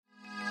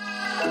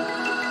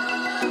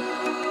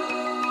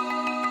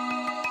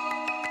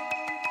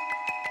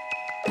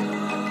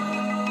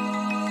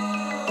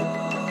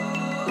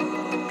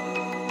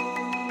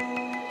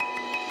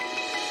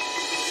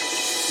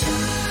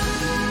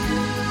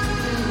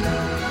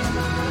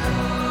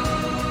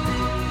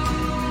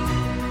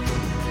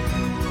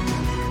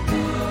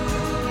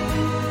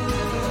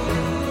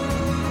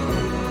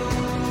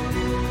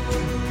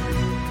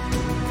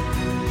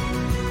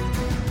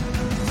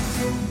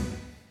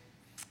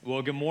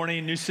Well, good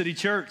morning, New City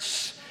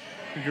Church.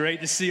 Great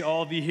to see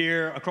all of you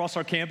here across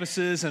our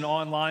campuses and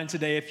online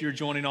today. If you're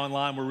joining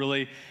online, we're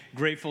really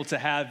grateful to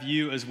have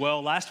you as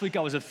well. Last week,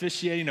 I was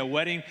officiating a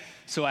wedding,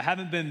 so I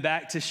haven't been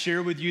back to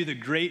share with you the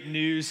great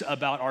news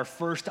about our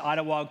first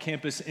Idlewild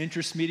campus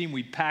interest meeting.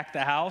 We packed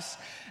the house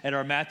at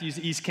our Matthews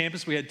East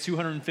campus. We had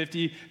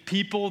 250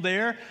 people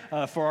there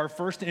for our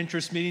first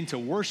interest meeting to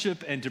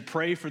worship and to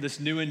pray for this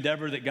new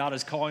endeavor that God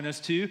is calling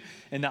us to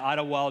in the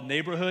Idlewild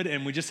neighborhood.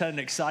 And we just had an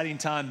exciting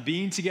time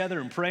being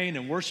together and praying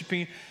and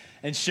worshiping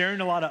and sharing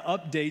a lot of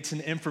updates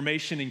and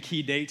information and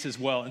key dates as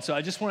well. And so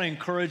I just want to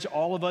encourage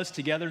all of us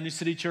together, New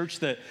City Church,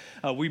 that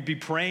we'd be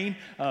praying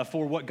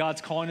for what God's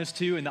calling us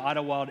to in the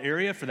Idlewild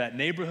area, for that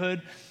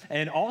neighborhood.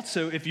 And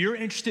also, if you're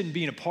interested in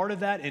being a part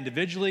of that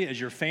individually as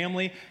your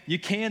family, you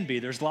can be.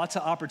 There's lots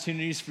of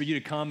opportunities for you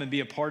to come and be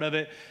a part of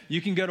it.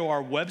 You can go to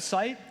our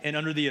website, and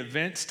under the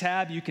events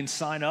tab, you can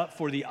sign up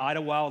for the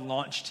Idlewild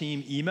launch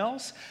team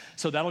emails.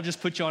 So that'll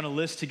just put you on a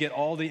list to get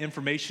all the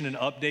information and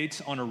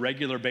updates on a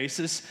regular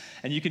basis.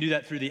 And you can do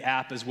that through the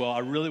app as well. I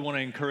really want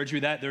to encourage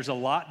you that. There's a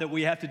lot that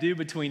we have to do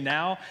between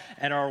now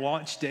and our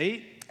launch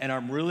date. And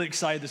I'm really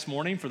excited this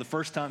morning for the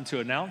first time to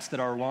announce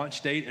that our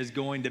launch date is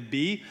going to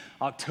be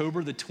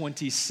October the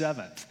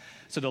 27th.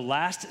 So the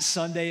last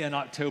Sunday in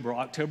October,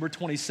 October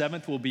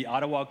 27th, will be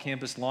Idlewild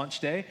Campus Launch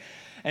Day.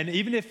 And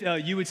even if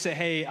you would say,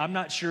 hey, I'm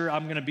not sure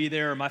I'm going to be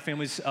there, or my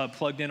family's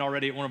plugged in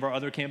already at one of our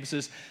other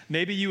campuses,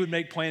 maybe you would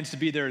make plans to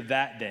be there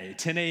that day,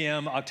 10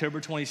 a.m.,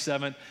 October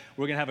 27th.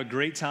 We're going to have a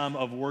great time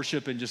of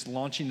worship and just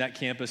launching that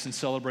campus and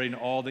celebrating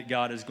all that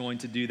God is going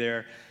to do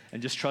there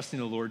and just trusting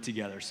the Lord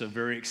together. So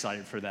very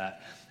excited for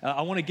that.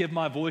 I want to give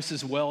my voice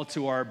as well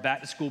to our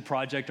back to school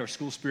project, our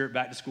School Spirit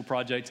back to school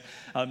project.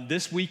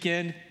 This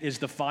weekend is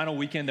the final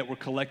weekend that we're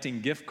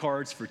collecting gift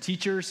cards for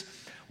teachers.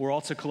 We're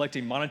also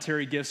collecting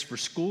monetary gifts for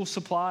school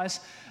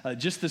supplies.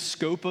 Just the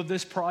scope of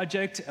this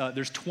project,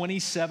 there's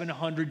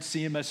 2,700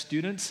 CMS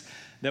students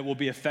that will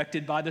be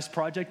affected by this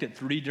project at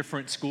 3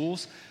 different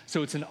schools.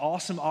 So it's an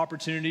awesome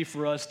opportunity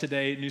for us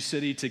today, New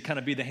City, to kind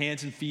of be the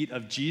hands and feet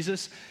of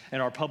Jesus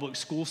in our public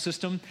school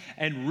system.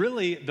 And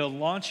really, the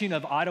launching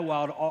of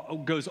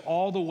Idlewild goes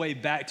all the way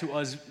back to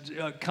us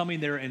coming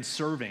there and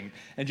serving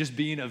and just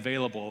being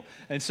available.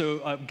 And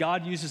so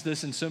God uses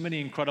this in so many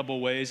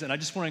incredible ways. And I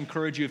just want to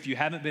encourage you, if you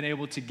haven't been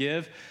able to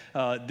give,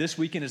 this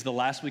weekend is the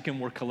last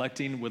weekend we're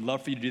collecting. We'd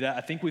love for you to do that.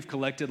 I think we've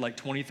collected like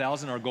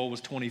 20,000. Our goal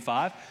was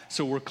 25.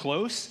 So we're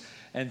close.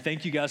 And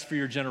thank you guys for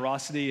your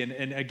generosity.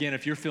 And again,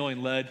 if you're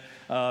feeling led,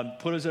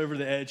 put us over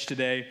the edge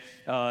today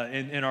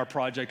in our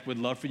project. We'd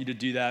love for you to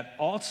do that.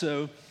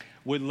 Also,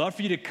 we'd love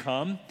for you to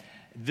come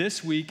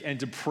this week and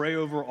to pray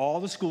over all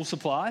the school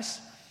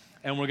supplies.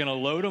 And we're going to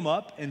load them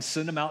up and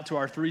send them out to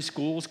our 3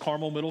 schools,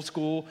 Carmel Middle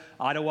School,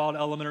 Idlewild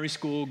Elementary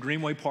School,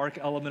 Greenway Park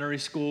Elementary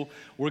School.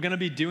 We're going to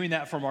be doing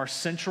that from our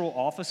central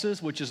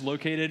offices, which is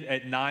located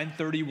at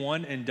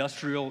 931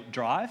 Industrial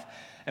Drive.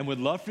 And would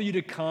love for you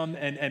to come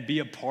and be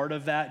a part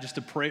of that, just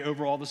to pray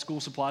over all the school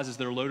supplies as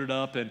they're loaded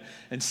up and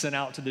sent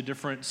out to the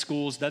different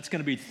schools. That's going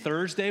to be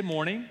Thursday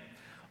morning,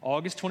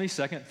 August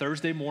 22nd,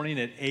 Thursday morning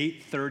at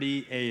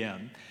 8:30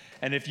 a.m.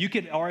 And if you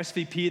could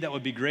RSVP, that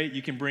would be great.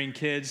 You can bring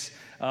kids.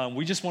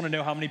 We just want to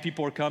know how many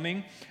people are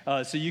coming.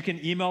 So you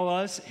can email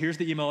us. Here's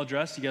the email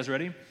address. You guys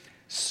ready?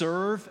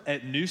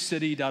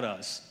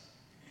 serve@newcity.us.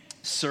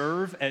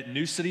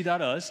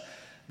 serve@newcity.us.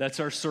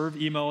 That's our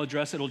serve email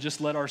address. It'll just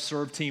let our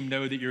serve team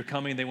know that you're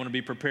coming. They want to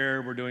be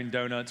prepared. We're doing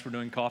donuts. We're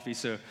doing coffee.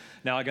 So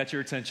now I got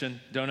your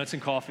attention. Donuts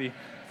and coffee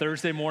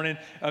Thursday morning.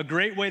 A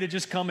great way to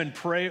just come and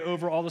pray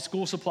over all the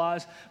school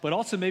supplies, but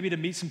also maybe to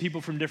meet some people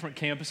from different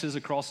campuses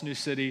across New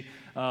City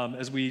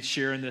as we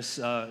share in this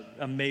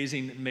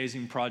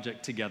amazing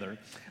project together.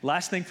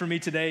 Last thing for me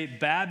today,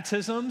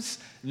 baptisms.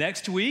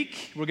 Next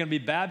week, we're going to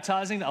be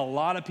baptizing a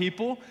lot of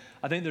people.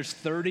 I think there's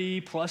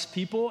 30 plus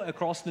people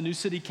across the New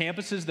City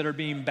campuses that are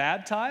being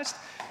baptized.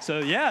 So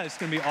yeah, it's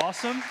going to be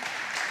awesome.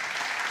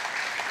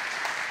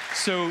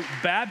 So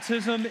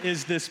baptism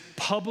is this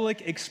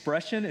public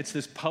expression. It's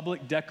this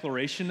public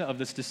declaration of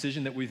this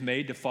decision that we've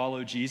made to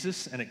follow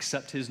Jesus and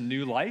accept his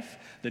new life,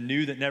 the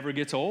new that never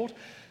gets old.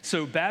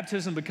 So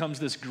baptism becomes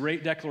this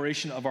great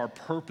declaration of our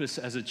purpose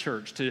as a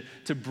church to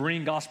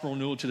bring gospel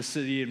renewal to the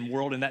city and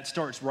world, and that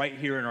starts right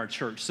here in our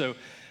church. So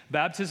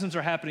baptisms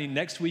are happening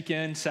next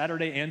weekend,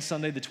 Saturday and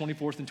Sunday, the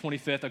 24th and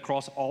 25th,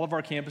 across all of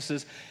our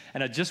campuses.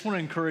 And I just want to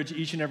encourage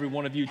each and every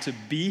one of you to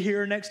be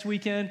here next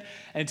weekend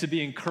and to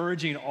be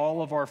encouraging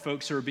all of our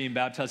folks who are being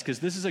baptized, because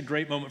this is a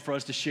great moment for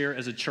us to share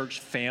as a church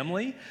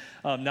family,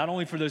 not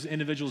only for those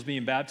individuals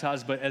being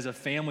baptized, but as a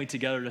family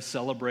together to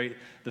celebrate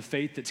the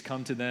faith that's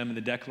come to them and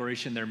the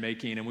declaration they're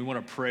making. And we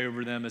want to pray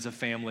over them as a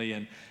family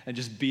and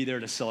just be there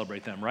to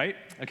celebrate them, right?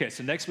 Okay,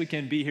 so next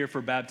weekend, be here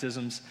for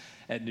baptisms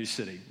at New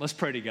City. Let's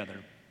pray together.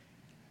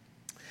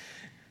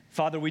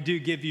 Father, we do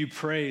give you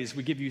praise,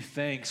 we give you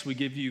thanks, we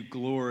give you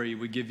glory,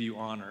 we give you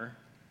honor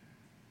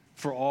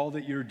for all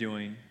that you're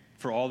doing,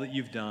 for all that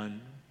you've done,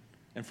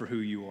 and for who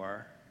you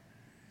are.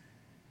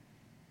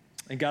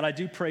 And God, I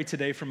do pray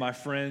today for my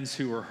friends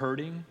who are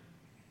hurting,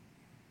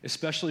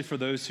 especially for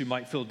those who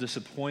might feel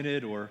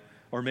disappointed or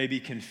maybe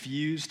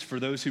confused, for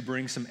those who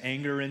bring some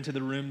anger into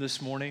the room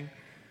this morning,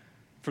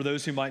 for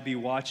those who might be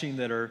watching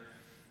that are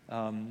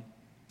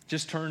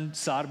just turned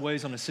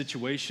sideways on a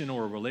situation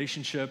or a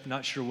relationship,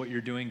 not sure what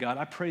you're doing. God,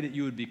 I pray that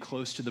you would be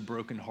close to the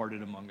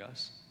brokenhearted among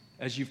us,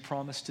 as you've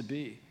promised to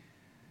be,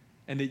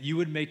 and that you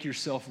would make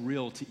yourself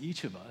real to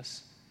each of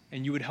us,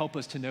 and you would help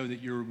us to know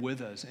that you're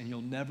with us, and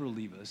you'll never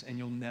leave us, and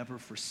you'll never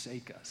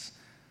forsake us.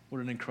 What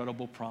an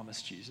incredible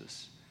promise,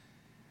 Jesus.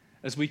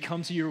 As we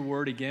come to your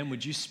word again,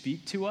 would you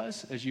speak to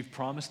us as you've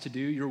promised to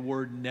do? Your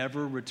word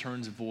never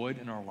returns void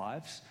in our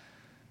lives.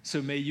 So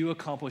may you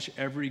accomplish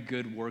every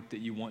good work that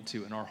you want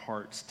to in our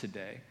hearts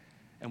today.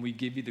 And we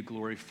give you the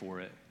glory for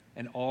it.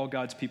 And all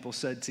God's people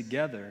said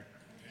together,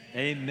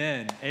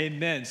 amen.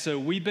 Amen. So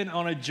we've been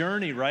on a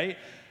journey, right,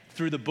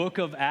 through the book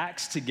of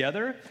Acts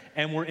together.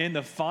 And we're in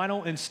the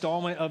final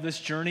installment of this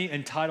journey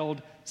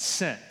entitled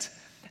Sent.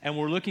 And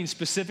we're looking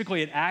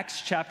specifically at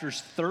Acts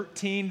chapters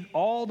 13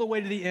 all the way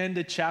to the end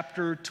of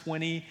chapter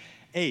 28.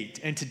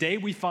 And today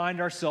we find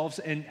ourselves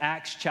in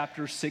Acts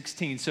chapter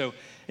 16. So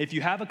if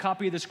you have a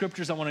copy of the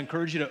scriptures, I want to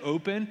encourage you to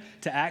open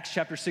to Acts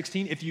chapter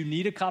 16. If you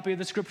need a copy of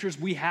the scriptures,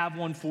 we have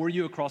one for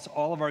you across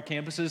all of our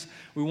campuses.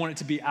 We want it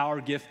to be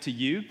our gift to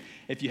you.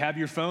 If you have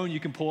your phone, you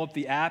can pull up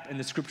the app, and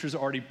the scriptures are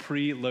already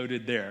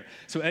preloaded there.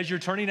 So as you're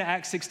turning to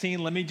Acts 16,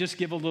 let me just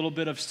give a little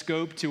bit of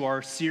scope to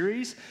our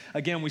series.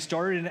 Again, we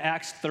started in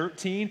Acts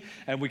 13,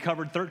 and we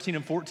covered 13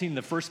 and 14,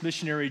 the first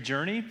missionary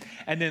journey.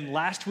 And then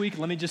last week,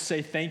 let me just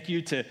say thank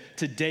you to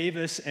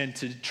Davis and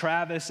to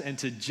Travis and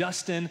to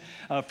Justin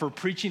for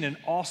preaching an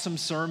awesome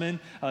sermon.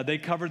 They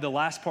covered the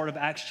last part of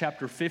Acts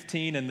chapter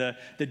 15 and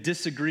the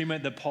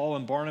disagreement that Paul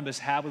and Barnabas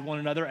had with one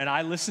another. And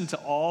I listened to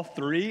all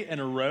three in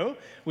a row,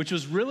 which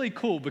was really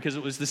cool because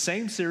it was the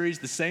same series,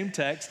 the same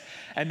text,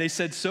 and they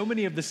said so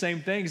many of the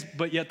same things,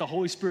 but yet the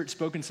Holy Spirit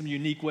spoke in some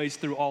unique ways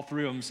through all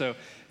three of them. So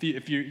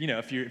if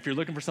you're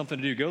looking for something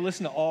to do, go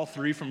listen to all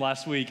three from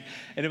last week.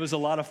 And it was a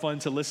lot of fun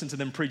to listen to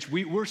them preach.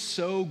 We're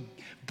so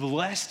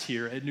blessed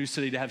here at New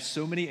City to have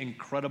so many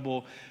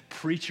incredible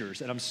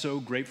preachers, and I'm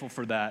so grateful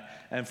for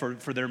that and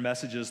for their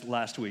messages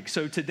last week.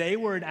 So today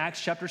we're in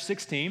Acts chapter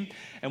 16,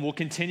 and we'll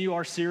continue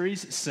our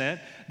series, Sent,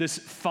 this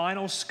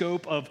final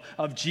scope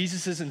of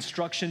Jesus'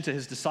 instruction to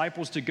his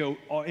disciples to go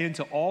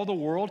into all the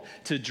world,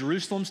 to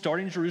Jerusalem,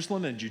 starting in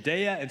Jerusalem and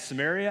Judea and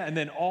Samaria, and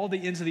then all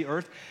the ends of the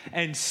earth.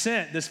 And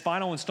Sent, this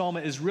final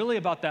installment, is really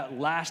about that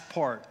last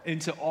part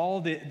into all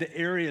the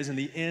areas and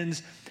the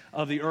ends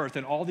of the earth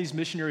and all these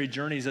missionary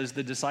journeys as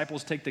the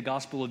disciples take the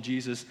gospel of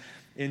Jesus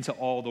into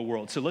all the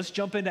world. So let's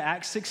jump into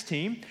Acts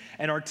 16,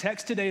 and our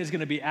text today is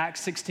going to be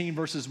Acts 16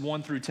 verses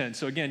 1 through 10.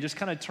 So again, just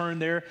kind of turn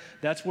there.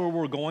 That's where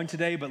we're going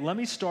today, but let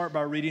me start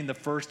by reading the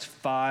first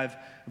 5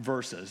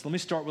 verses. Let me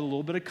start with a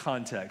little bit of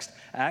context.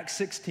 Acts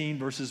 16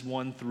 verses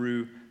 1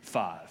 through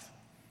 5.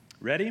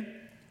 Ready?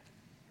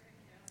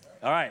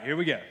 All right, here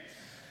we go.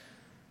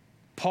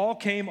 Paul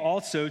came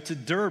also to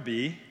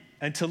Derbe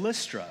and to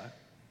Lystra.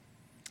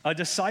 A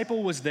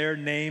disciple was there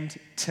named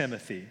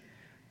Timothy,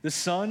 the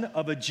son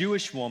of a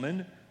Jewish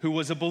woman who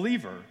was a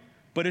believer,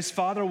 but his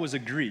father was a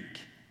Greek.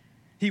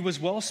 He was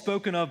well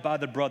spoken of by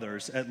the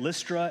brothers at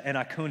Lystra and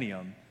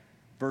Iconium.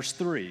 Verse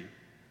 3,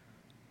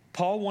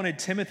 Paul wanted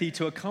Timothy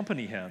to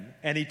accompany him,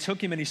 and he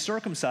took him and he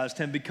circumcised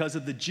him because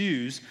of the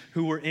Jews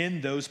who were in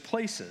those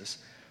places,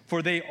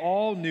 for they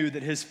all knew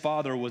that his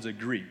father was a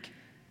Greek.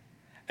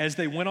 As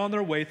they went on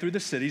their way through the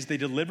cities, they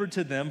delivered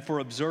to them for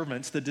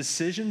observance the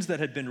decisions that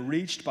had been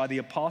reached by the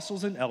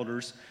apostles and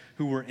elders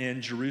who were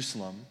in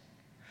Jerusalem.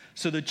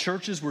 So the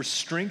churches were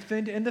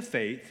strengthened in the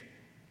faith,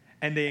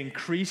 and they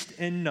increased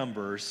in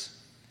numbers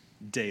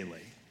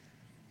daily.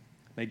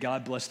 May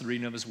God bless the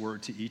reading of his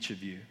word to each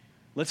of you.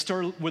 Let's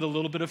start with a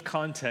little bit of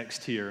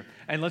context here,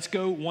 and let's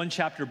go one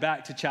chapter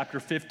back to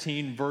chapter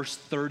 15, verse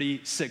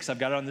 36. I've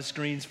got it on the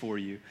screens for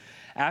you.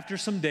 After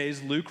some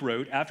days, Luke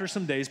wrote, after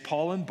some days,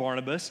 Paul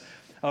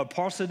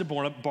said to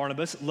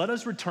Barnabas, let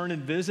us return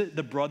and visit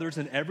the brothers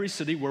in every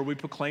city where we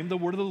proclaim the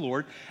word of the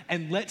Lord,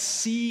 and let's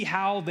see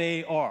how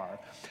they are.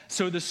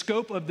 So the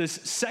scope of this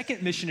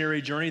second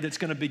missionary journey that's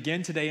going to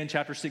begin today in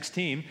chapter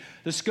 16,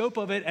 the scope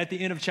of it at the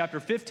end of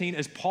chapter 15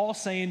 is Paul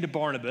saying to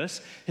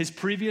Barnabas, his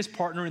previous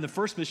partner in the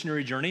first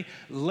missionary journey,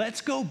 let's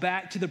go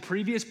back to the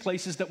previous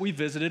places that we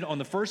visited on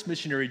the first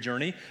missionary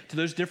journey, to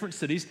those different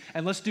cities,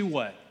 and let's do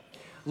what?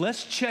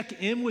 Let's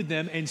check in with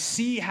them and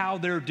see how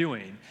they're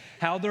doing,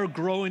 how they're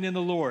growing in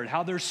the Lord,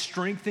 how they're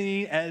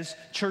strengthening as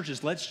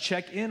churches. Let's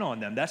check in on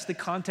them. That's the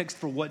context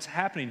for what's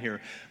happening here.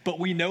 But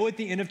we know at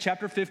the end of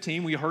chapter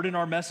 15, we heard in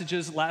our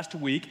messages last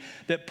week,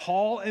 that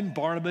Paul and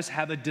Barnabas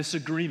have a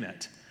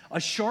disagreement, a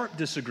sharp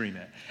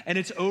disagreement, and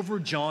it's over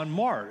John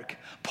Mark.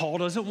 Paul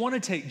doesn't want to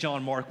take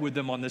John Mark with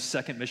them on this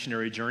second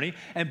missionary journey,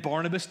 and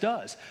Barnabas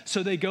does.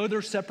 So they go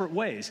their separate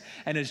ways.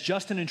 And as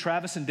Justin and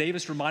Travis and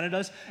Davis reminded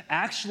us,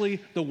 actually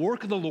the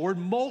work of the Lord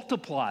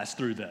multiplies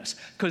through this,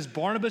 because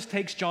Barnabas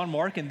takes John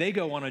Mark and they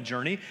go on a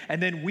journey,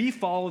 and then we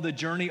follow the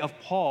journey of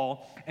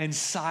Paul and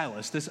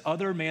Silas, this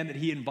other man that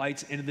he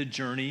invites into the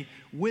journey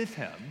with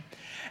him.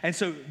 And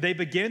so they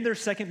begin their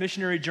second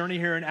missionary journey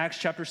here in Acts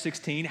chapter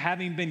 16,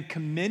 having been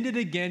commended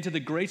again to the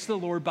grace of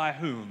the Lord by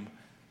whom?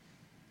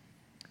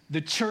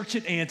 The church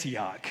at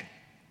Antioch.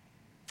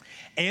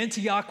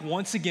 Antioch,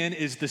 once again,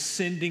 is the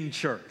sending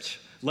church.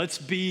 Let's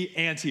be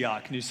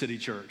Antioch, New City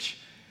Church.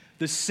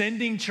 The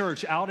sending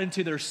church out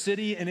into their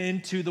city and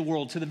into the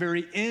world, to the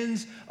very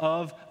ends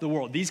of the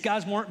world. These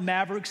guys weren't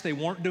mavericks. They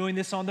weren't doing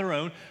this on their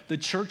own. The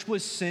church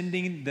was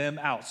sending them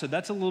out. So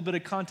that's a little bit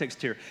of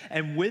context here.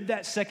 And with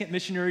that second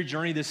missionary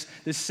journey, this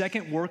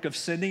second work of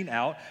sending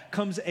out,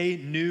 comes a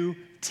new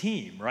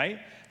team, right?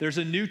 There's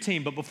a new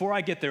team. But before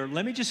I get there,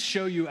 let me just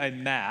show you a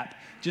map,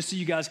 just so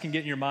you guys can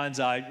get in your mind's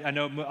eye. I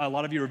know a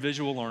lot of you are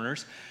visual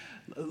learners.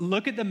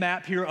 Look at the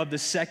map here of the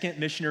second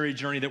missionary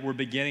journey that we're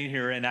beginning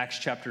here in Acts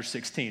chapter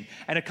 16.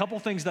 And a couple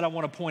things that I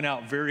want to point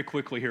out very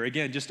quickly here,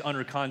 again, just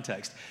under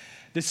context.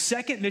 The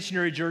second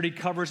missionary journey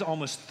covers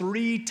almost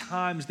 3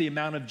 times the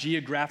amount of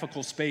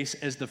geographical space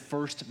as the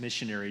first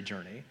missionary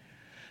journey.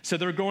 So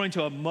they're going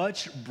to a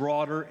much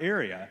broader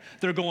area.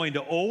 They're going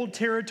to old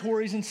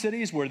territories and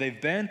cities where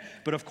they've been,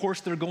 but of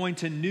course they're going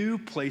to new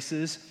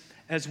places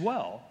as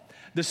well.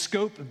 The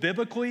scope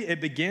biblically,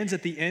 it begins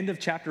at the end of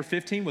chapter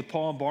 15 with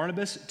Paul and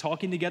Barnabas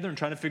talking together and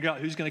trying to figure out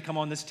who's going to come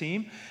on this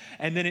team.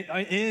 And then it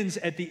ends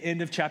at the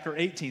end of chapter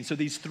 18. So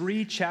these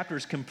 3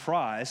 chapters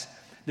comprise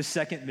the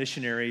second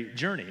missionary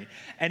journey.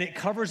 And it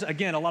covers,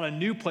 again, a lot of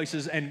new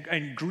places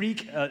and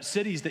Greek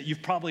cities that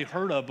you've probably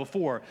heard of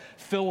before.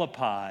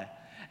 Philippi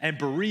and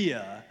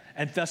Berea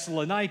and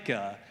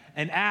Thessalonica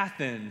and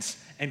Athens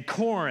and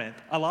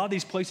Corinth. A lot of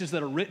these places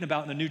that are written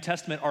about in the New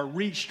Testament are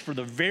reached for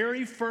the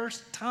very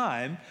first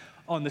time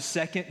on the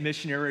second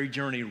missionary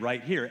journey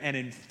right here. And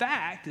in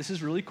fact, this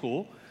is really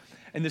cool.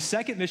 In the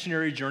second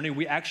missionary journey,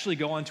 we actually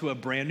go onto a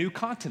brand new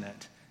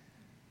continent,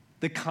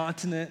 the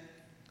continent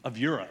of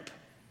Europe.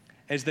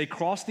 As they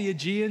cross the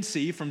Aegean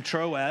Sea from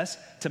Troas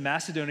to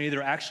Macedonia,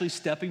 they're actually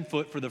stepping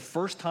foot for the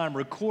first time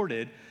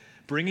recorded,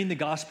 bringing the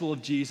gospel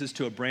of Jesus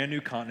to a brand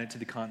new continent, to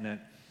the continent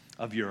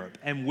of Europe.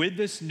 And with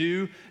this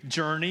new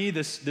journey,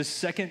 this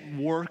second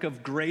work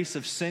of grace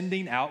of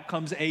sending out,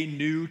 comes a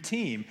new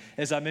team.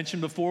 As I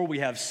mentioned before, we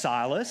have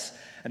Silas,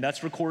 and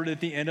that's recorded at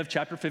the end of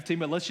chapter 15.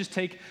 But let's just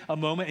take a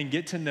moment and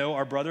get to know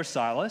our brother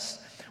Silas.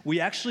 We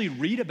actually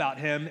read about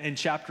him in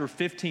chapter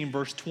 15,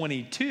 verse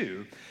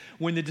 22,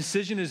 when the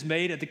decision is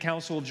made at the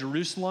Council of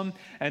Jerusalem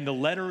and the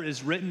letter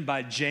is written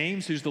by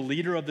James, who's the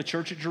leader of the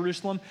church at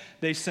Jerusalem.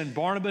 They send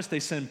Barnabas, they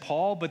send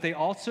Paul, but they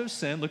also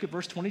send, look at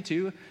verse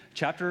 22,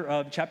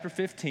 chapter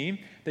 15,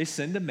 they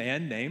send a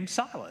man named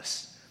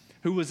Silas,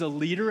 who was a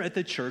leader at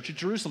the church at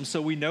Jerusalem.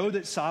 So we know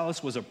that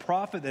Silas was a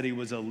prophet, that he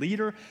was a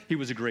leader, he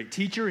was a great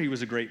teacher, he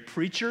was a great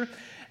preacher,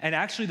 and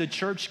actually the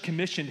church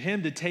commissioned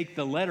him to take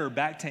the letter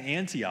back to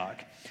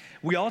Antioch.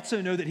 We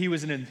also know that he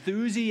was an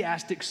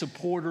enthusiastic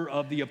supporter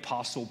of the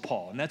Apostle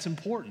Paul, and that's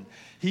important.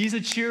 He's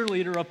a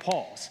cheerleader of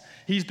Paul's.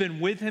 He's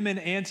been with him in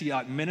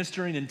Antioch,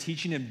 ministering and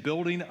teaching and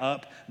building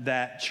up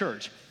that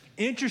church.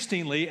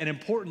 Interestingly and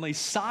importantly,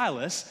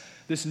 Silas,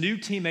 this new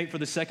teammate for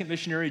the second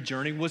missionary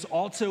journey, was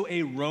also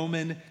a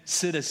Roman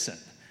citizen.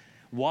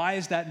 Why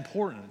is that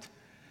important?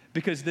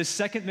 Because this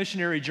second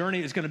missionary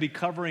journey is going to be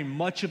covering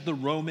much of the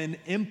Roman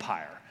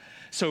Empire.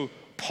 So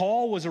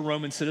Paul was a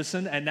Roman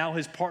citizen, and now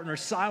his partner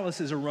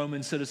Silas is a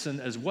Roman citizen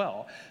as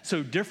well.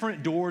 So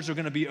different doors are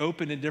going to be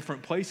opened in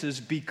different places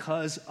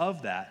because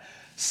of that.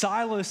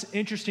 Silas,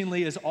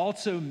 interestingly, is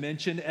also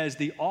mentioned as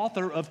the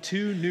author of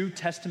 2 New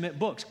Testament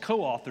books,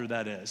 co-author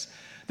that is.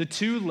 The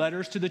 2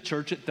 letters to the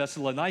church at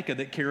Thessalonica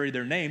that carry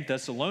their name,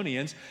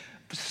 Thessalonians.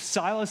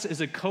 Silas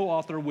is a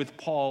co-author with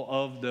Paul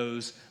of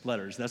those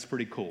letters. That's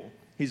pretty cool.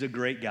 He's a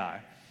great guy.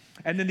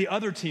 And then the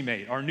other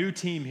teammate, our new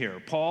team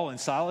here, Paul and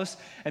Silas,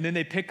 and then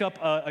they pick up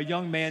a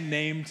young man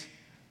named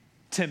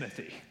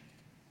Timothy.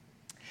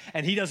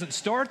 And he doesn't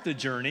start the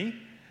journey,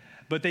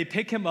 but they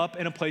pick him up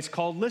in a place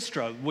called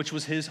Lystra, which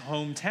was his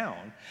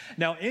hometown.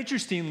 Now,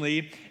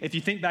 interestingly, if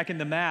you think back in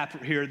the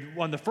map here,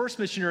 on the first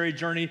missionary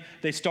journey,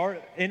 they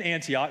start in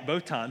Antioch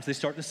both times. They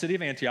start in the city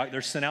of Antioch.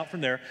 They're sent out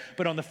from there.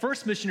 But on the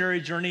first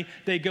missionary journey,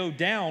 they go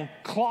down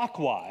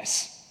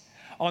clockwise.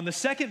 On the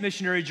second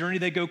missionary journey,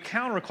 they go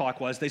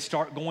counterclockwise. They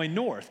start going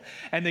north,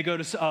 and they go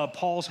to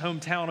Paul's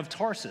hometown of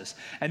Tarsus,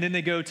 and then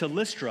they go to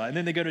Lystra, and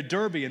then they go to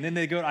Derbe, and then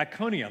they go to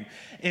Iconium.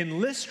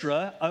 In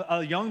Lystra,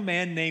 a young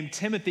man named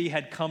Timothy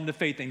had come to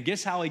faith, and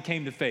guess how he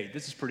came to faith?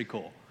 This is pretty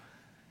cool.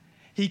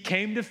 He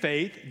came to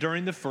faith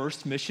during the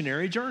first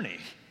missionary journey,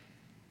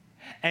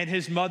 and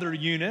his mother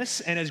Eunice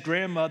and his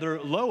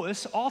grandmother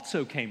Lois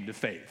also came to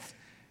faith.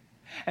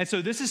 And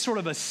so this is sort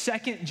of a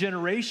second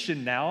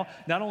generation now,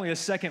 not only a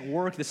second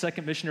work, the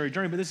second missionary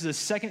journey, but this is a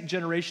second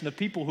generation of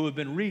people who have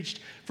been reached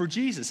for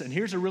Jesus. And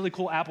here's a really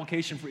cool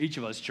application for each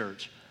of us,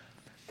 church.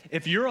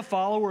 If you're a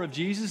follower of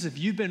Jesus, if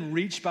you've been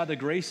reached by the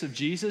grace of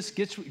Jesus,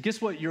 guess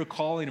what your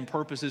calling and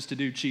purpose is to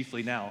do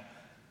chiefly now?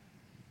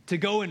 To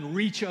go and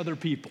reach other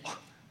people.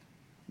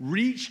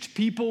 Reached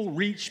people,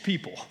 reach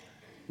people.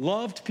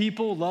 Loved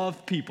people,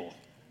 love people.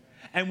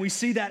 And we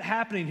see that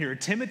happening here.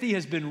 Timothy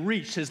has been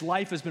reached. His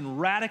life has been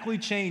radically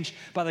changed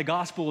by the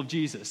gospel of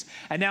Jesus.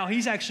 And now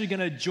he's actually going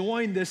to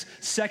join this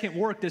second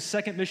work, this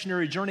second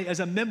missionary journey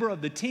as a member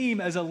of the team,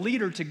 as a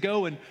leader to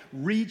go and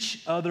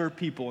reach other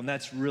people. And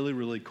that's really,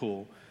 really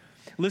cool.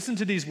 Listen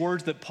to these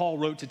words that Paul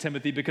wrote to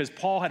Timothy, because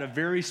Paul had a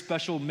very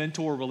special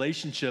mentor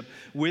relationship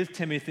with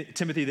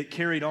Timothy that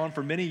carried on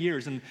for many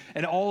years. And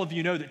all of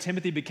you know that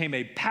Timothy became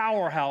a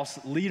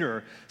powerhouse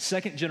leader,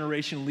 second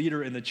generation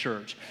leader in the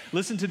church.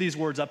 Listen to these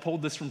words. I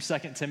pulled this from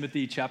 2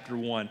 Timothy chapter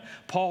 1.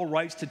 Paul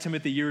writes to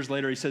Timothy years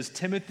later. He says,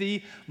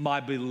 "Timothy, my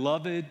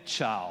beloved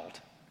child,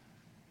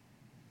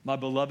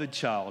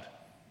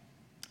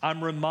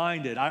 I'm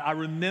reminded, I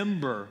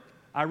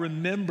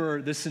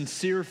remember the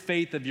sincere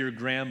faith of your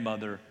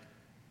grandmother,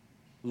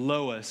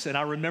 Lois, and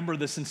I remember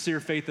the sincere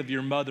faith of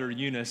your mother,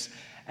 Eunice,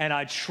 and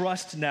I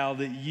trust now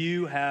that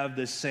you have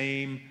the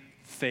same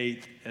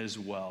faith as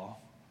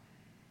well."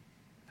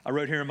 I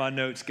wrote here in my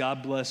notes,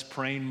 God bless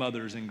praying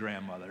mothers and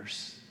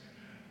grandmothers.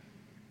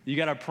 You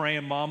got a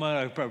praying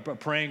mama, a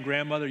praying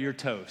grandmother, you're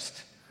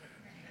toast.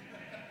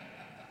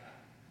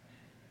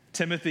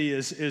 Timothy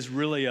is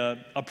really a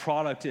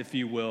product, if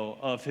you will,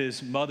 of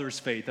his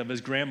mother's faith, of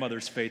his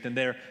grandmother's faith, and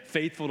they're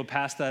faithful to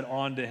pass that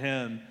on to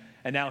him.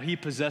 And now he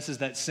possesses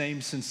that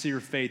same sincere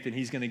faith, and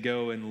he's going to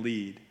go and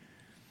lead.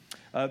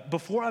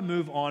 Before I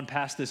move on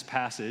past this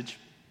passage,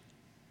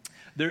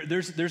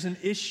 there's an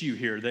issue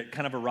here that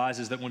kind of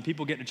arises that when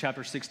people get to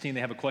chapter 16,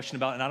 they have a question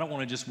about, and I don't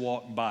want to just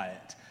walk by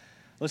it.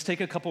 Let's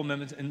take a couple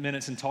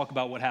minutes and talk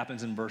about what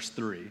happens in verse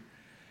 3.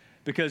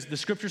 Because the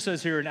scripture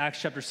says here in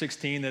Acts chapter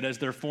 16 that as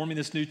they're forming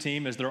this new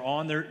team, as they're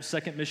on their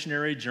second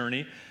missionary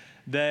journey,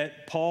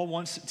 that Paul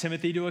wants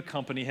Timothy to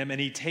accompany him, and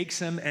he takes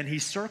him and he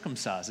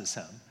circumcises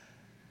him.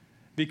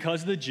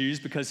 Because of the Jews,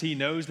 because he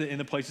knows that in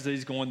the places that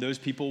he's going, those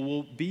people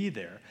will be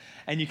there.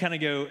 And you kind of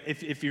go,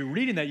 if you're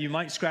reading that, you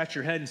might scratch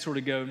your head and sort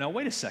of go, now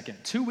wait a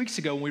second. 2 weeks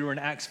ago when we were in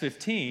Acts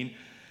 15,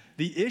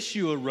 the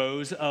issue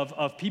arose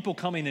of people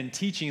coming and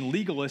teaching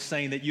legalists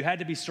saying that you had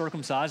to be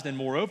circumcised, and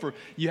moreover,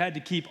 you had to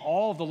keep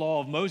all of the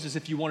law of Moses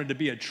if you wanted to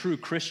be a true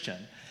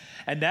Christian.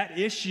 And that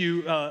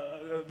issue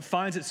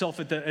finds itself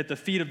at the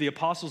feet of the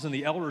apostles and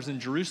the elders in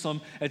Jerusalem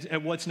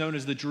at what's known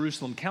as the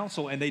Jerusalem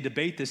Council, and they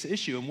debate this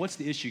issue. And what's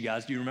the issue,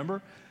 guys? Do you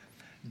remember?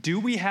 Do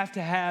we have to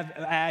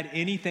add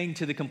anything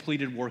to the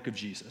completed work of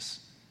Jesus?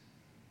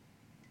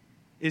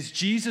 Is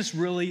Jesus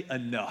really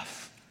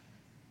enough?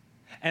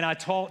 And I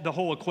taught the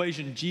whole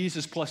equation,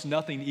 Jesus plus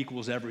nothing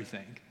equals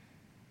everything.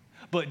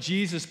 But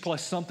Jesus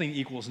plus something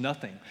equals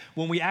nothing.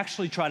 When we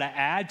actually try to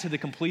add to the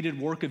completed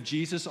work of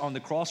Jesus on the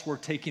cross, we're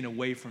taking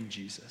away from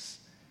Jesus.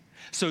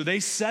 So they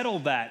settle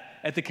that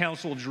at the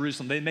Council of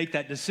Jerusalem. They make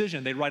that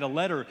decision. They write a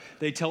letter.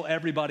 They tell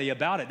everybody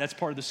about it. That's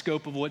part of the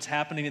scope of what's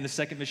happening in the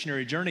second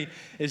missionary journey,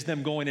 is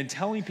them going and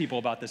telling people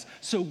about this.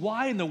 So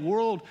why in the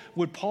world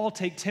would Paul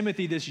take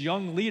Timothy, this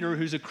young leader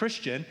who's a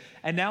Christian,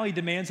 and now he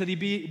demands that he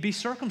be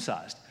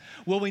circumcised?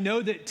 Well, we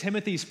know that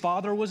Timothy's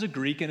father was a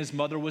Greek and his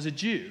mother was a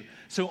Jew.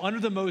 So under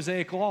the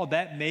Mosaic law,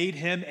 that made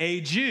him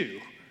a Jew.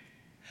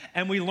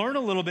 And we learn a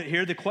little bit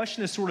here. The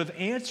question is sort of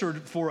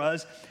answered for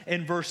us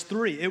in verse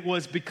 3. It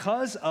was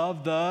because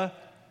of the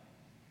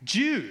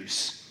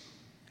Jews,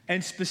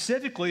 and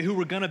specifically who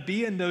were going to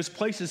be in those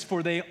places,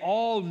 for they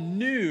all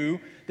knew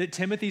that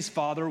Timothy's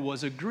father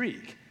was a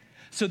Greek.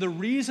 So the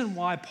reason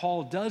why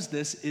Paul does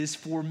this is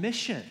for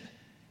mission.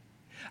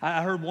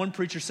 I heard one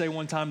preacher say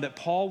one time that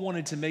Paul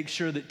wanted to make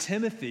sure that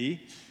Timothy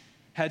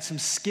had some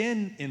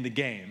skin in the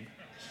game.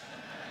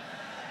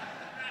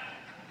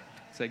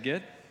 Is that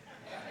good?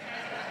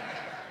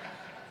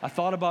 I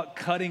thought about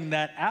cutting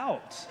that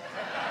out,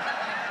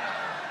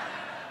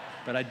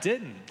 but I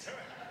didn't.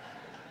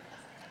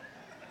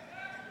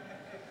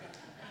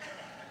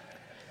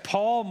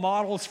 Paul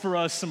models for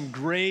us some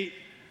great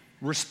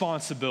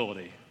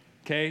responsibility,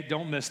 okay?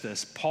 Don't miss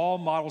this. Paul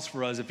models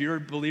for us, if you're a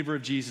believer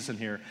of Jesus in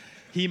here,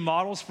 he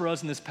models for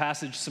us in this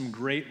passage some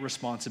great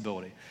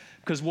responsibility.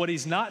 Because what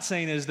he's not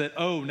saying is that,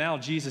 oh, now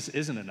Jesus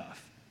isn't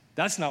enough.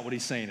 That's not what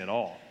he's saying at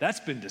all. That's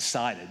been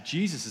decided.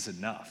 Jesus is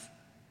enough.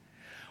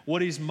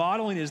 What he's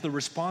modeling is the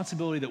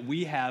responsibility that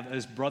we have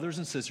as brothers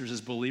and sisters, as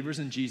believers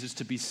in Jesus,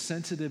 to be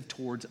sensitive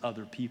towards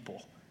other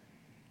people,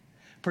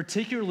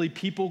 particularly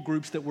people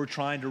groups that we're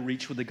trying to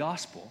reach with the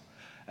gospel.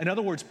 In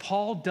other words,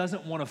 Paul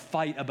doesn't want to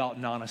fight about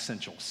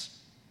non-essentials.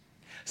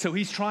 So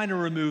he's trying to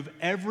remove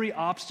every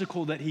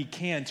obstacle that he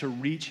can to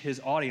reach his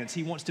audience.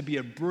 He wants to be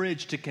a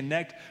bridge to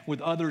connect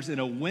with others in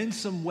a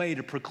winsome way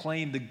to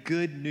proclaim the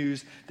good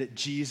news that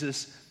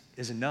Jesus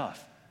is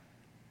enough.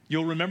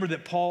 You'll remember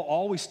that Paul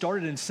always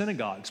started in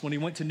synagogues. When he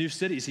went to new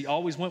cities, he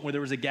always went where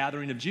there was a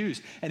gathering of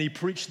Jews, and he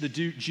preached the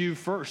Jew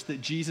first,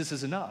 that Jesus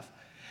is enough.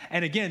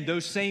 And again,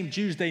 those same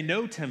Jews, they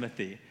know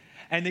Timothy,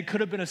 and it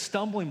could have been a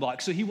stumbling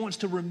block. So he wants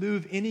to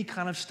remove any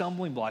kind of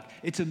stumbling block.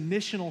 It's a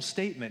missional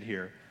statement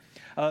here.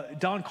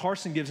 Don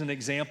Carson gives an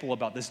example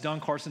about this. Don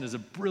Carson is a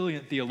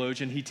brilliant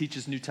theologian. He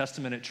teaches New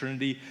Testament at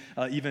Trinity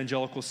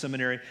Evangelical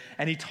Seminary,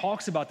 and he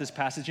talks about this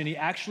passage, and he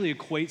actually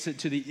equates it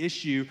to the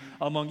issue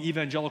among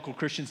evangelical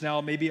Christians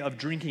now, maybe of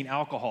drinking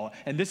alcohol.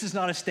 And this is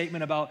not a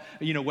statement about,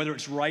 whether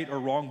it's right or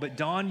wrong, but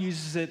Don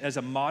uses it as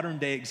a modern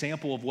day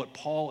example of what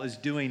Paul is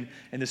doing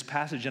in this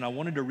passage, and I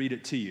wanted to read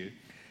it to you.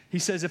 He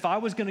says, if I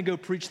was going to go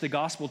preach the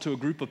gospel to a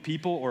group of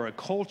people or a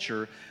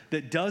culture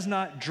that does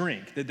not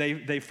drink, that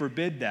they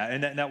forbid that,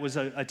 and that was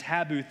a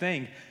taboo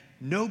thing,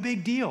 no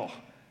big deal.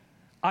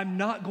 I'm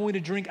not going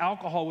to drink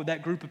alcohol with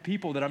that group of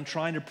people that I'm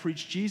trying to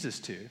preach Jesus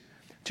to.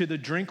 To the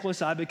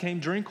drinkless, I became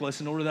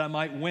drinkless in order that I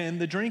might win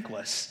the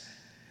drinkless.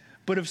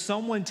 But if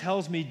someone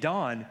tells me,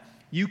 Don,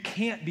 you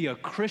can't be a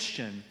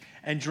Christian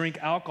and drink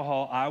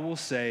alcohol, I will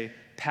say,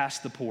 pass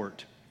the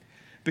port.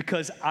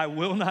 Because I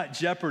will not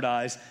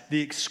jeopardize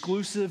the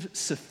exclusive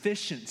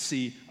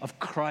sufficiency of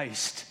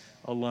Christ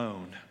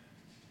alone.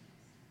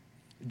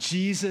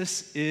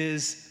 Jesus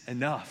is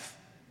enough.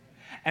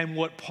 And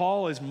what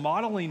Paul is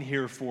modeling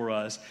here for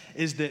us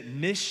is that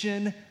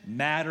mission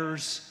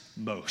matters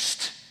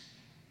most.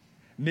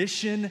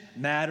 Mission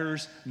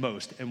matters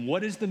most. And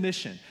what is the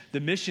mission? The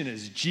mission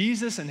is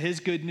Jesus and his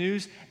good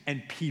news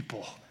and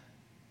people.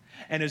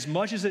 And as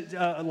much as it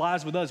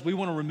lies with us, we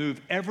want to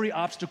remove every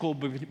obstacle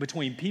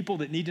between people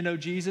that need to know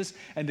Jesus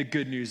and the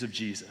good news of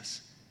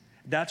Jesus.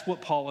 That's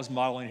what Paul is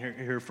modeling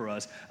here for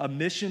us, a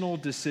missional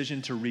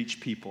decision to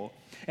reach people.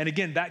 And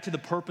again, back to the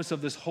purpose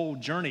of this whole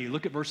journey,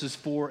 look at verses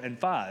 4 and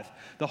 5.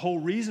 The whole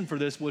reason for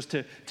this was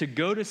to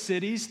go to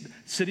cities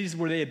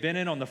where they had been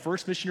in on the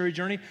first missionary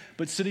journey,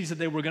 but cities that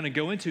they were going to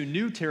go into,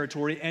 new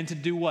territory, and to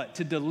do what?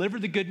 To deliver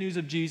the good news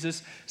of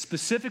Jesus,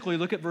 specifically,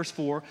 look at verse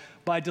 4,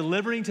 by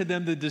delivering to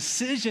them the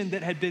decision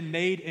that had been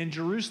made in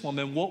Jerusalem.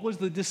 And what was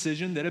the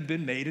decision that had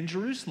been made in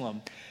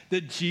Jerusalem?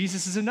 That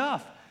Jesus is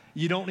enough.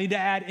 You don't need to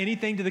add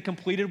anything to the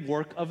completed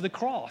work of the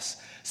cross.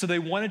 So they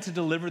wanted to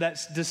deliver that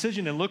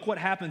decision. And look what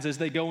happens as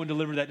they go and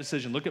deliver that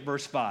decision. Look at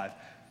verse 5.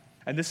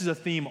 And this is a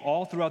theme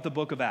all throughout the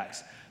book of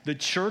Acts. The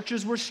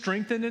churches were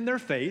strengthened in their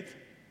faith.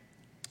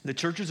 The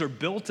churches are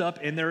built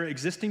up in their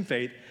existing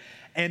faith,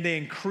 and they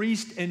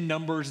increased in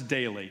numbers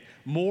daily.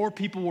 More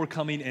people were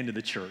coming into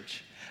the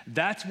church.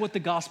 That's what the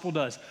gospel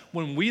does.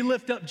 When we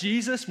lift up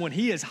Jesus, when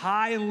he is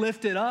high and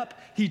lifted up,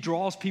 he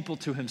draws people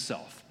to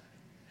himself.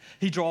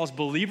 He draws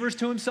believers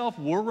to himself.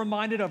 We're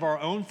reminded of our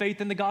own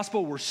faith in the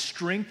gospel. We're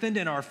strengthened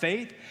in our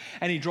faith,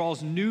 and he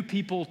draws new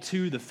people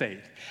to the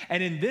faith.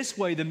 And in this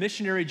way, the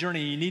missionary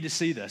journey, you need to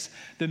see this.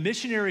 The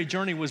missionary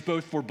journey was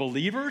both for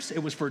believers, it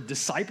was for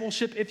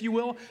discipleship, if you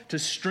will, to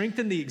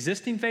strengthen the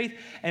existing faith,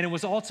 and it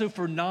was also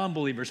for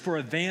non-believers, for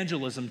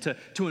evangelism,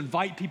 to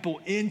invite people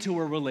into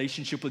a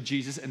relationship with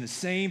Jesus, and the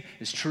same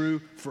is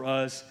true for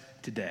us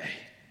today.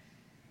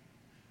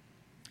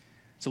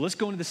 So let's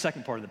go into the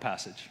second part of the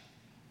passage.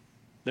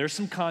 There's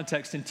some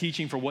context and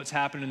teaching for what's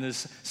happened in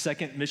this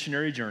second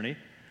missionary journey.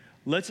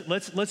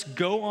 Let's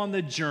go on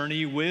the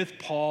journey with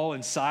Paul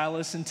and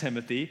Silas and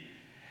Timothy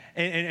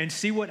and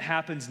see what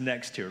happens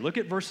next here. Look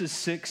at verses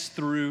 6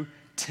 through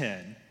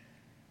 10.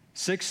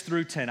 6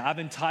 through 10. I've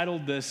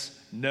entitled this,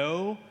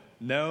 No,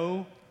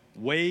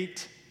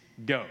 Wait,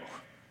 Go.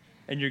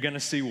 And you're going to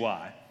see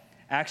why.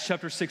 Acts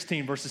chapter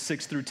 16, verses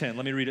 6 through 10.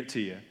 Let me read it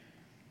to you.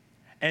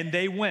 And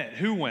they went.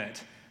 Who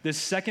went? This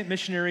second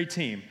missionary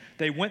team.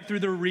 They went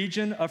through the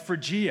region of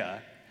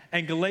Phrygia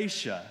and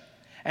Galatia,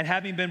 and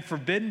having been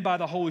forbidden by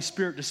the Holy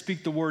Spirit to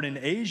speak the word in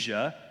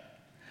Asia,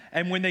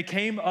 and when they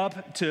came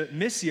up to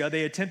Mysia,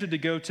 they attempted to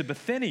go to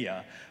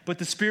Bithynia, but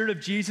the Spirit of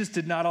Jesus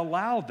did not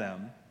allow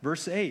them.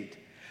 Verse 8.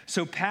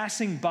 So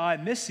passing by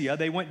Mysia,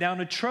 they went down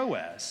to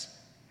Troas,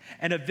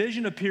 and a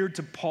vision appeared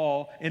to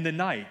Paul in the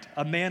night.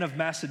 A man of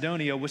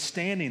Macedonia was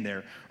standing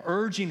there,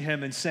 urging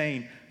him and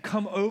saying,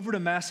 "Come over to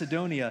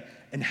Macedonia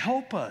and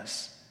help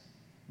us."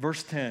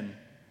 Verse 10,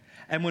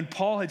 and when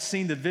Paul had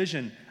seen the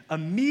vision,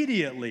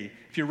 immediately,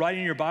 if you're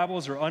writing in your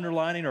Bibles or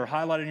underlining or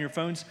highlighting your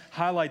phones,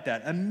 highlight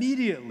that.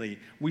 Immediately,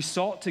 we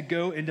sought to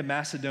go into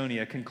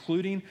Macedonia,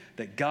 concluding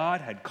that God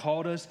had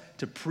called us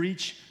to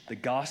preach the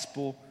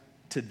gospel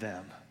to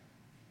them.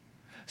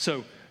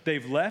 So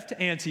they've left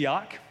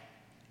Antioch.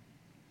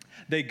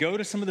 They go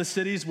to some of the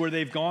cities where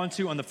they've gone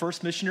to on the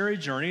first missionary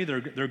journey.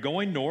 They're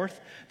going north.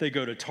 They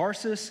go to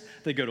Tarsus.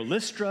 They go to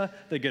Lystra.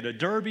 They go to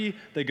Derbe.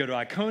 They go to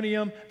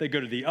Iconium. They go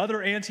to the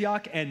other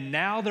Antioch. And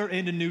now they're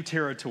into new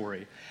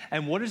territory.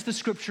 And what does the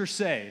scripture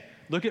say?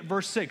 Look at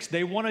verse 6.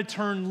 They want to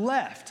turn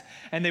left.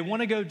 And they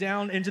want to go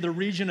down into the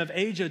region of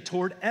Asia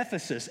toward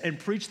Ephesus and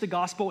preach the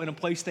gospel in a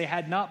place they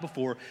had not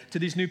before to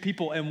these new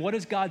people. And what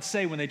does God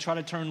say when they try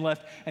to turn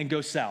left and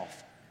go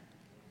south?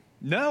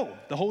 No.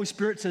 The Holy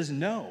Spirit says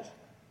no.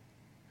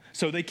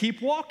 So they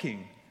keep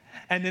walking,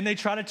 and then they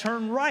try to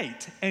turn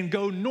right and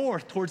go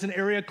north towards an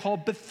area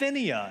called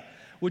Bithynia,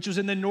 which was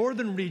in the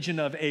northern region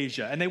of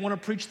Asia, and they want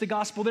to preach the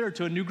gospel there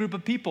to a new group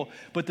of people.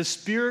 But the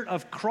Spirit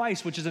of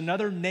Christ, which is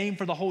another name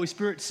for the Holy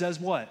Spirit, says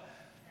what?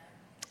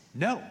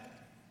 No,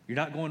 you're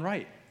not going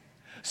right.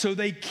 So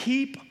they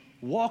keep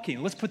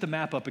walking. Let's put the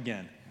map up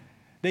again.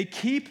 They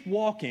keep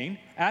walking.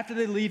 After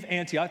they leave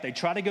Antioch, they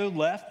try to go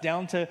left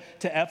down to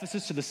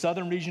Ephesus, to the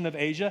southern region of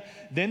Asia.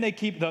 Then they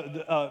keep,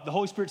 the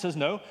Holy Spirit says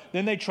no.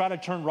 Then they try to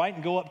turn right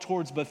and go up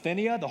towards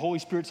Bithynia. The Holy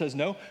Spirit says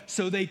no.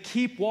 So they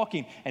keep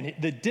walking. And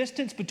the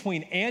distance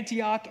between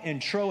Antioch and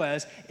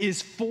Troas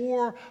is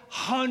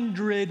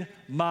 400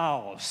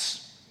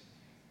 miles.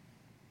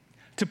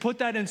 To put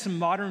that in some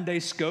modern day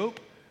scope,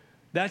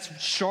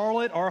 that's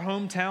Charlotte, our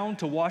hometown,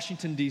 to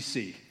Washington,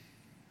 D.C.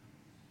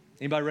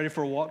 Anybody ready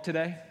for a walk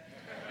today?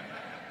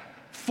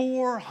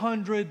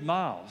 400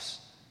 miles.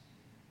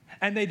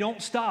 And they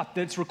don't stop,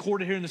 that's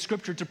recorded here in the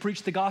scripture, to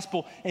preach the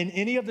gospel in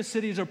any of the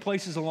cities or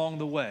places along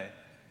the way.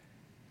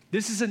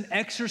 This is an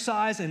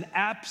exercise in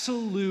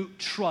absolute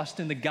trust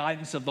in the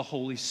guidance of the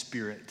Holy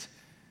Spirit.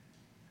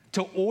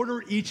 To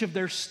order each of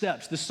their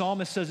steps. The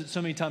psalmist says it so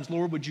many times,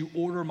 Lord, would you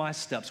order my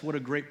steps? What a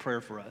great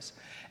prayer for us.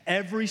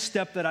 Every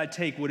step that I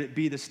take, would it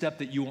be the step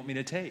that you want me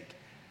to take?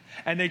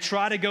 And they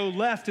try to go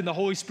left and the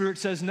Holy Spirit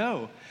says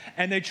no.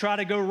 And they try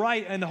to go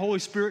right and the Holy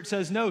Spirit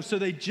says no. So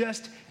they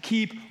just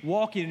keep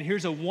walking. And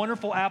here's a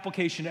wonderful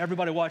application.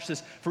 Everybody watch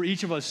this for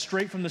each of us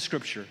straight from the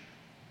scripture.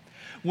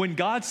 When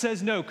God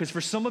says no, because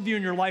for some of you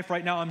in your life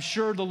right now, I'm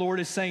sure the Lord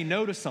is saying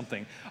no to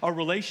something, a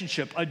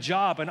relationship, a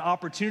job, an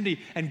opportunity,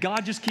 and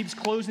God just keeps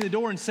closing the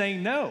door and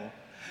saying no.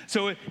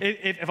 So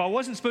if I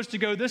wasn't supposed to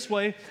go this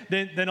way,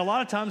 then a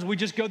lot of times we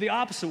just go the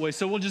opposite way.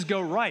 So we'll just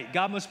go right.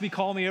 God must be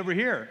calling me over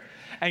here.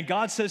 And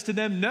God says to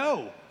them,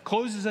 no,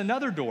 closes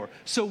another door.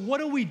 So what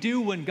do we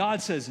do when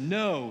God says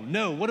no,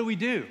 no? What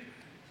do?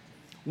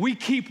 We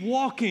keep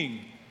walking.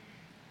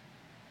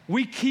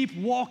 We keep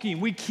walking.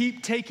 We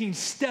keep taking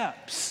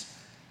steps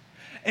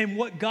in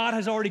what God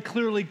has already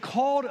clearly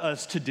called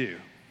us to do.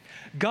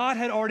 God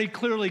had already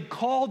clearly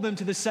called them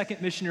to the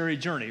second missionary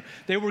journey.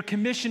 They were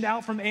commissioned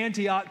out from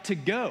Antioch to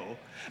go.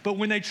 But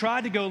when they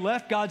tried to go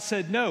left, God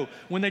said no.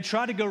 When they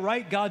tried to go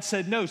right, God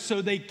said no.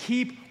 So they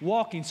keep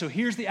walking. So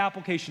here's the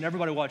application.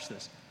 Everybody watch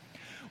this.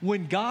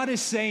 When God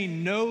is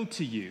saying no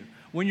to you,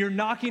 when you're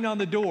knocking on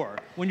the door,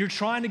 when you're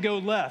trying to go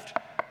left,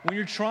 when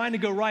you're trying to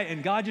go right,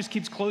 and God just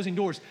keeps closing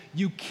doors,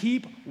 you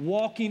keep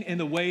walking in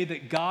the way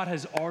that God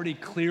has already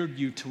cleared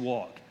you to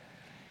walk.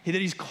 That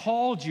He's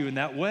called you in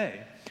that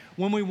way.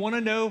 When we want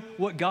to know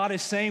what God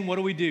is saying, what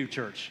do,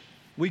 church?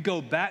 We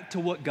go back to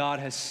what God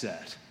has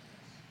said.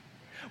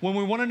 When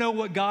we want to know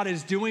what God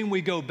is doing, we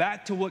go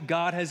back to what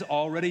God has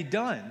already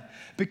done.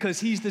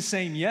 Because He's the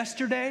same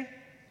yesterday,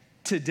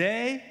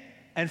 today,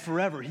 and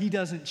forever. He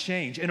doesn't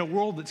change. In a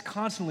world that's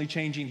constantly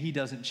changing, He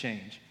doesn't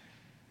change.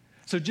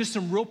 So just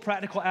some real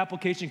practical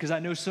application, because I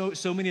know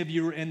so many of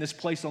you are in this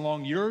place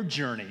along your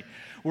journey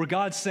where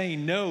God's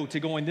saying no to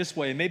going this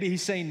way, and maybe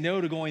He's saying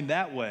no to going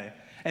that way.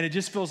 And it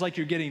just feels like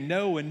you're getting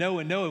no and no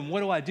and no. And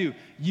what do?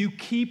 You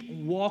keep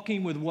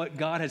walking with what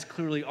God has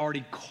clearly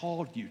already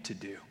called you to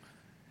do.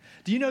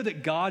 Do you know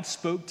that God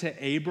spoke to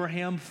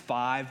Abraham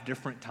 5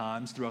 different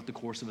times throughout the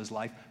course of his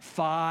life?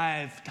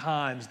 5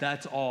 times,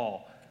 that's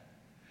all.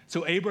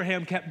 So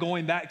Abraham kept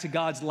going back to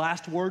God's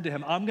last word to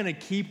him. I'm going to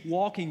keep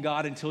walking,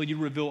 God, until you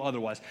reveal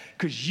otherwise.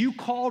 Because you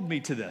called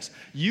me to this.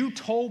 You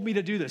told me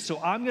to do this. So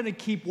I'm going to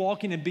keep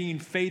walking and being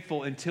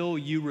faithful until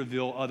you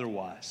reveal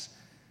otherwise.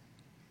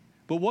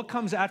 But what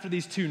comes after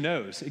these 2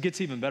 no's? It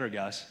gets even better,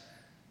 guys.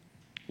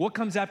 What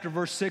comes after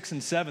verse 6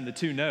 and 7, the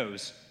 2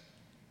 no's?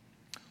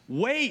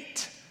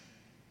 Wait.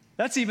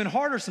 That's even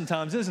harder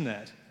sometimes, isn't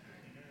it?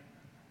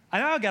 I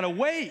know I got to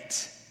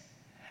wait.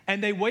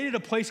 And they waited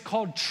at a place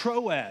called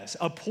Troas,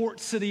 a port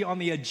city on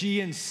the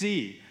Aegean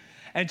Sea.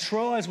 And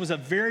Troas was a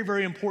very,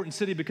 very important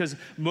city because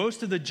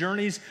most of the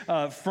journeys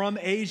from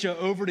Asia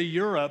over to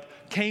Europe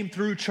came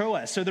through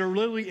Troas. So they're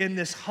literally in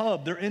this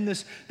hub. They're in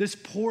this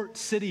port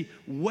city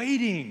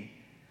waiting.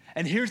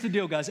 And here's the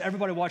deal, guys.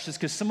 Everybody watch this,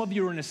 because some of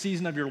you are in a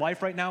season of your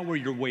life right now where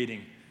you're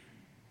waiting.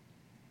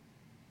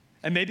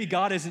 And maybe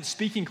God isn't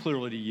speaking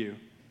clearly to you.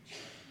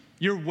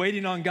 You're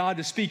waiting on God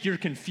to speak. You're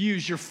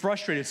confused. You're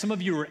frustrated. Some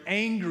of you are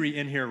angry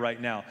in here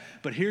right now.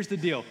 But here's the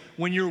deal.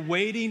 When you're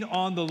waiting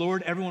on the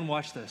Lord, everyone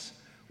watch this.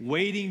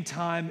 Waiting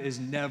time is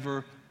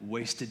never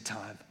wasted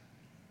time.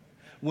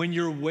 When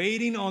you're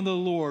waiting on the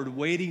Lord,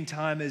 waiting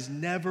time is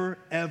never,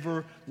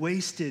 ever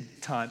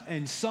wasted time.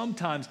 And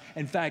sometimes,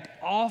 in fact,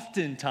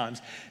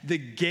 oftentimes, the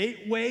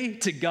gateway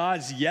to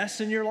God's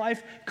yes in your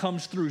life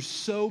comes through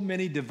so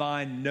many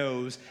divine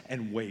no's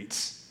and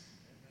waits.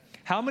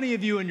 How many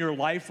of you in your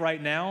life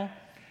right now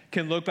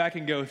can look back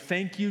and go,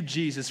 thank you,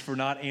 Jesus, for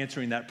not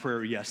answering that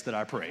prayer yes that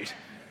I prayed?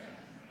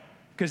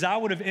 Because I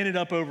would have ended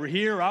up over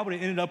here, or I would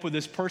have ended up with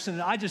this person,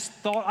 and I just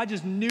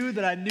knew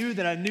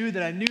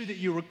that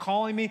you were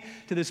calling me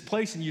to this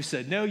place, and you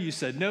said no, you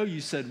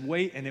said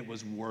wait, and it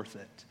was worth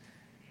it.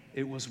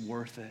 It was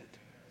worth it.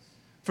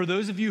 For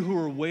those of you who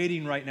are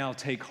waiting right now,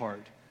 take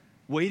heart.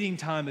 Waiting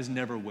time is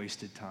never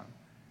wasted time.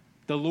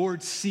 The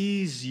Lord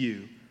sees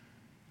you.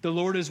 The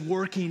Lord is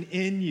working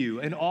in you,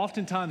 and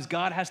oftentimes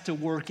God has to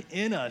work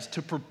in us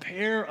to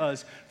prepare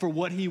us for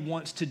what He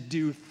wants to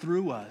do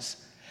through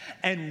us.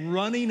 And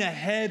running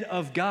ahead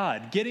of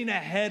God, getting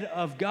ahead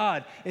of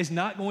God is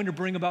not going to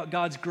bring about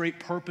God's great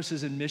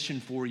purposes and mission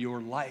for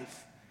your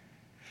life.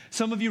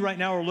 Some of you right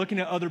now are looking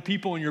at other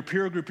people in your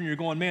peer group and you're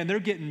going, man,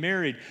 they're getting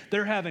married,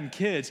 they're having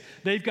kids,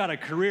 they've got a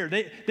career,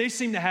 they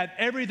seem to have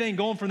everything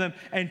going for them,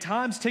 and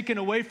time's ticking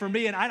away from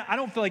me, and I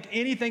don't feel like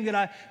anything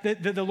that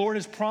the Lord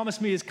has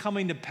promised me is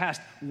coming to pass.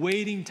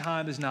 Waiting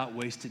time is not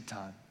wasted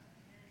time.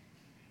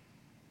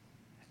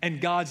 And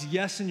God's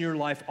yes in your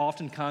life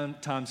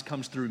oftentimes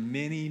comes through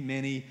many,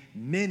 many,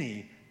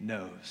 many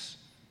no's.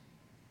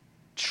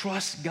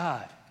 Trust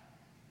God.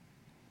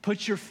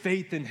 Put your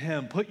faith in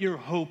Him. Put your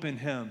hope in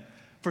Him.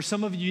 For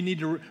some of you, you need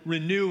to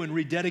renew and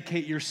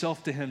rededicate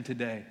yourself to Him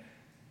today.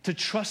 To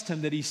trust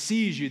Him that He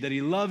sees you, that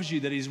He loves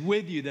you, that He's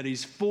with you, that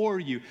He's for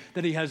you,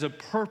 that He has a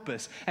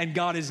purpose. And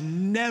God is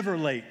never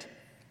late.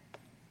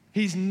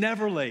 He's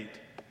never late.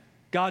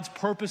 God's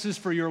purposes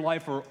for your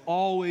life are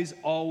always,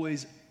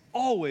 always,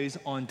 always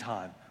on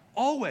time.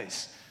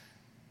 Always.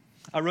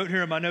 I wrote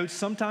here in my notes,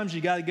 sometimes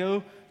you got to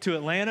go to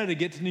Atlanta to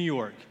get to New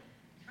York.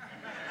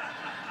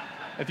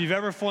 If you've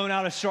ever flown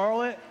out of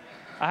Charlotte,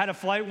 I had a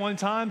flight one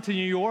time to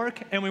New York,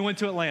 and we went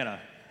to Atlanta.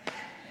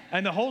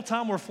 And the whole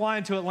time we're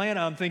flying to Atlanta,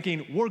 I'm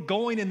thinking, we're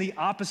going in the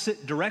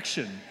opposite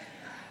direction.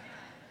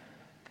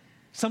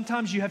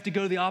 Sometimes you have to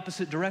go the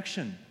opposite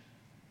direction.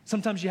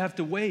 Sometimes you have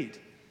to wait.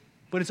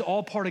 But it's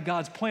all part of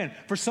God's plan.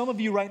 For some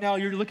of you right now,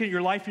 you're looking at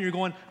your life and you're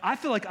going, I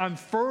feel like I'm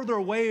further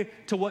away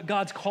to what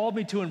God's called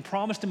me to and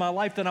promised in my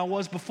life than I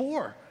was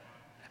before.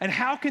 And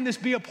how can this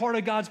be a part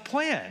of God's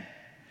plan?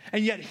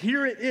 And yet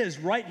here it is,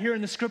 right here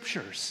in the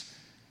scriptures.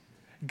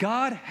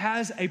 God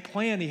has a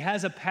plan. He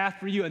has a path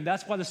for you. And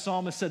that's why the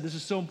psalmist said, this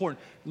is so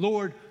important.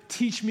 Lord,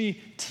 teach me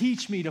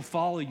to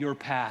follow your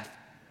path.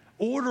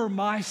 Order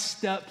my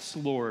steps,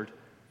 Lord,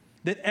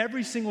 that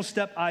every single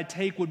step I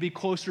take would be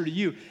closer to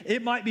you.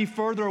 It might be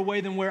further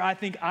away than where I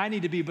think I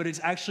need to be, but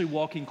it's actually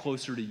walking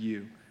closer to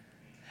you.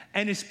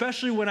 And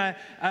especially when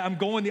I'm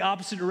going the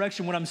opposite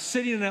direction, when I'm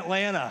sitting in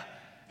Atlanta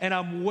and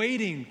I'm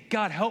waiting,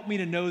 God, help me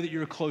to know that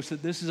you're close,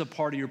 that this is a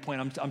part of your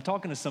plan. I'm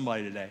talking to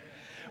somebody today.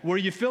 Where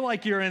you feel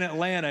like you're in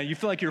Atlanta, you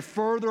feel like you're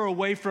further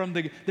away from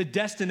the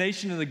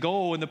destination and the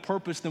goal and the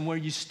purpose than where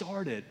you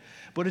started.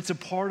 But it's a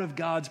part of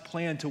God's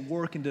plan to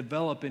work and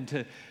develop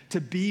and to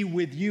be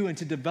with you and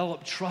to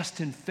develop trust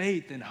and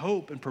faith and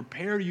hope and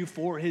prepare you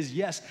for His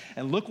yes.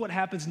 And look what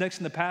happens next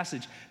in the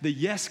passage. The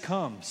yes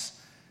comes.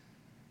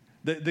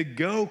 The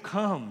go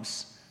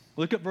comes.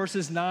 Look at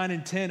verses 9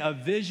 and 10. A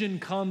vision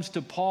comes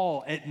to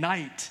Paul at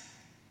night.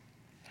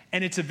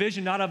 And it's a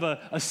vision not of a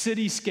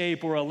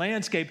cityscape or a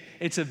landscape.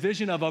 It's a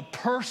vision of a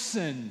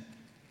person.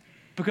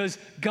 Because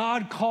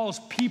God calls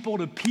people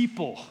to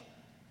people.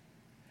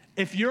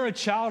 If you're a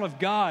child of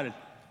God,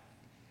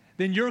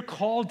 then you're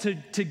called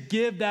to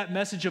give that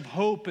message of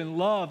hope and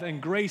love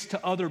and grace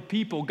to other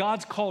people.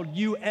 God's called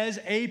you as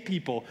a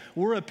people.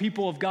 We're a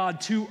people of God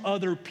to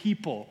other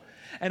people.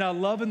 And I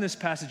love in this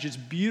passage, it's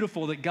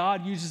beautiful that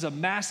God uses a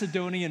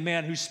Macedonian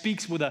man who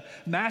speaks with a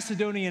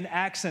Macedonian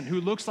accent,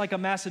 who looks like a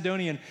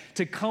Macedonian,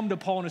 to come to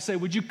Paul and to say,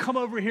 would you come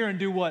over here and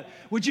do what?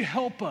 Would you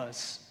help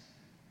us?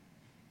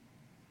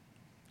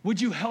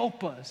 Would you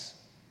help us?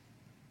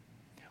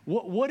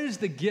 What is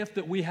the gift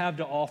that we have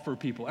to offer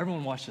people?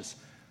 Everyone watch this.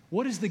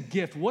 What is the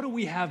gift? What do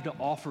we have to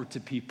offer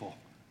to people?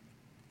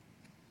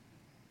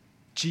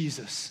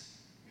 Jesus.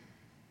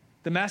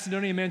 The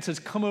Macedonian man says,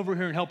 come over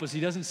here and help us. He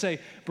doesn't say,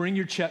 bring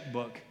your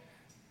checkbook.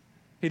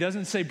 He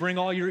doesn't say, bring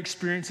all your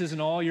experiences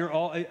and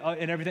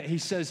and everything. He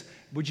says,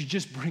 would you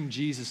just bring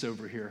Jesus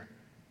over here?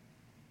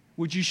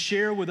 Would you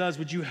share with us?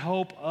 Would you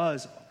help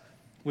us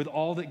with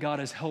all that God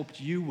has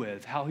helped you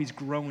with, how He's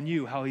grown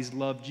you, how He's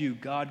loved you?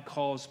 God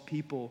calls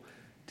people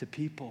to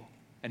people.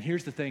 And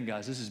here's the thing,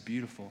 guys, this is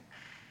beautiful.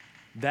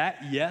 That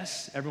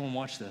yes, everyone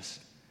watch this.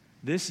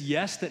 This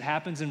yes that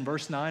happens in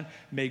verse 9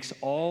 makes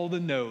all the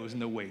no's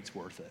and the waits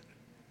worth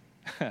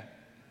it.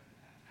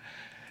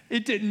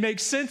 It didn't make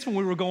sense when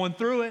we were going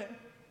through it.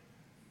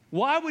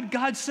 Why would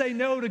God say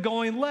no to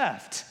going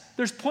left?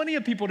 There's plenty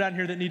of people down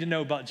here that need to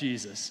know about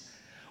Jesus.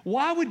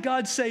 Why would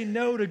God say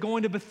no to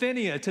going to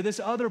Bithynia, to this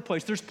other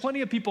place? There's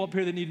plenty of people up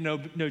here that need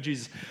to know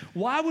Jesus.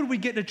 Why would we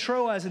get to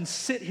Troas and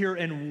sit here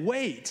and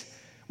wait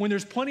when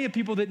there's plenty of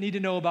people that need to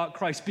know about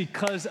Christ?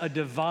 Because a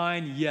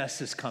divine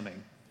yes is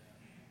coming.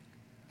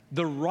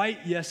 The right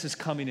yes is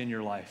coming in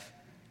your life,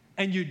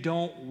 and you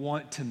don't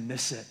want to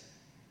miss it.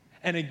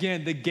 And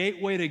again, the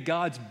gateway to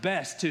God's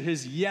best, to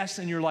His yes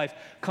in your life,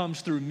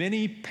 comes through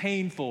many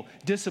painful,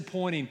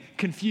 disappointing,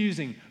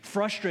 confusing,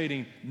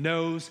 frustrating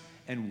no's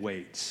and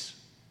waits.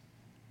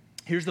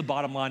 Here's the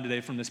bottom line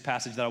today from this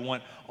passage that I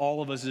want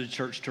all of us as a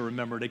church to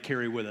remember, to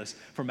carry with us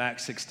from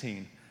Acts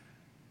 16.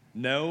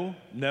 No,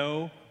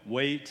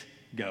 wait,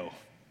 go.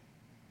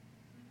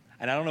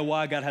 And I don't know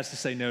why God has to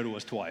say no to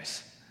us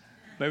twice.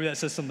 Maybe that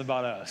says something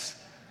about us.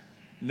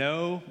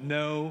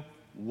 No,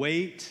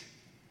 wait,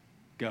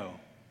 go.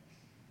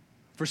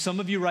 For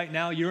some of you right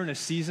now, you're in a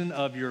season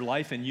of your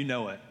life and you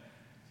know it.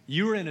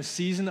 You are in a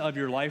season of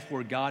your life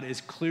where God is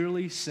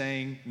clearly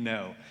saying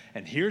no.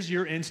 And here's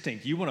your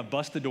instinct. You want to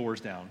bust the doors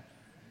down.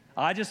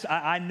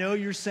 I know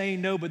you're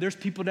saying no, but there's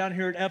people down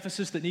here at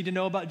Ephesus that need to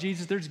know about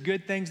Jesus. There's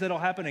good things that'll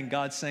happen, and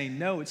God's saying,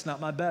 no, it's not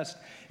my best.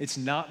 It's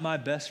not my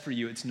best for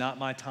you. It's not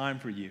my time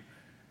for you.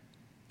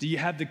 Do you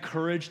have the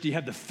courage? Do you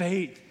have the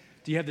faith?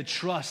 Do you have the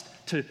trust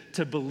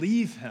to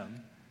believe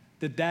him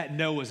that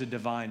no is a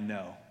divine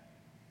no?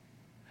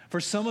 For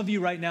some of you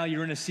right now,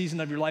 you're in a season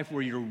of your life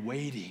where you're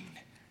waiting.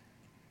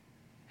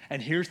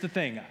 And here's the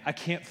thing, I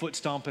can't foot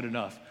stomp it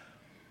enough.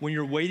 When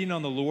you're waiting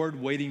on the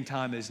Lord, waiting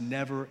time is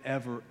never,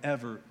 ever,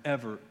 ever,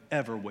 ever,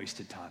 ever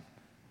wasted time.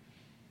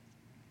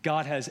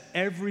 God has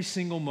every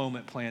single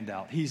moment planned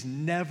out. He's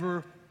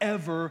never,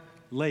 ever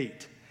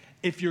late.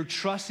 If you're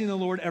trusting the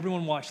Lord,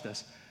 everyone watch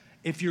this.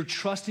 If you're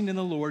trusting in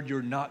the Lord,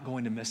 you're not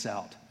going to miss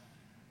out.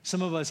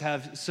 Some of us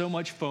have so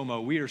much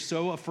FOMO. We are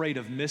so afraid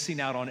of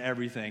missing out on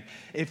everything.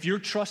 If you're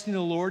trusting the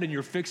Lord and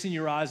you're fixing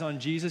your eyes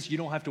on Jesus, you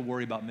don't have to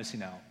worry about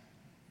missing out.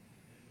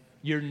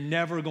 You're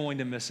never going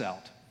to miss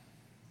out.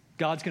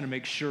 God's going to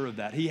make sure of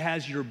that. He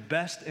has your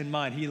best in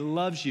mind. He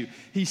loves you.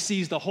 He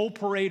sees the whole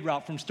parade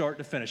route from start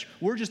to finish.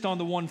 We're just on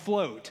the one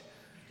float.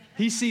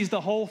 He sees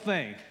the whole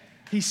thing.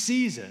 He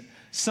sees it.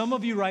 Some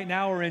of you right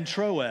now are in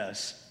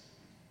Troas.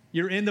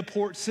 You're in the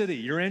port city.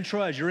 You're in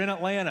Troas. You're in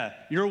Atlanta.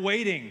 You're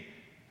waiting.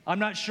 I'm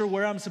not sure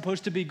where I'm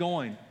supposed to be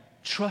going.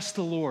 Trust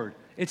the Lord.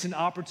 It's an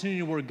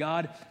opportunity where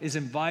God is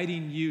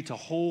inviting you to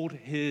hold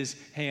his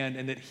hand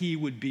and that he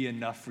would be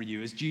enough for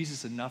you. Is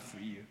Jesus enough for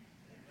you?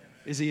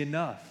 Is he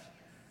enough?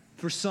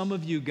 For some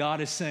of you,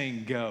 God is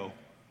saying go.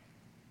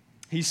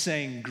 He's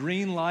saying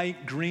green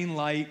light, green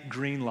light,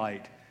 green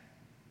light.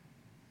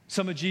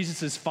 Some of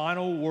Jesus'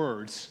 final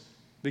words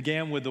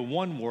began with the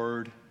one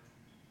word,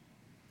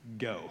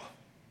 go.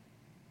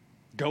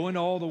 Go into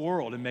all the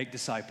world and make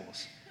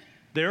disciples.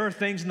 There are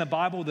things in the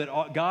Bible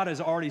that God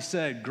has already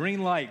said,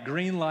 green light,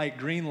 green light,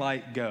 green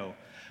light, go.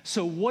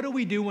 So what do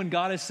we do when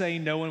God is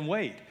saying no and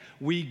wait?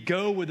 We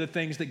go with the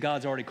things that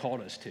God's already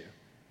called us to.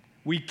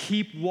 We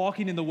keep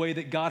walking in the way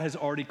that God has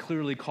already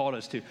clearly called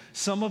us to.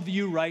 Some of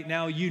you right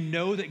now, you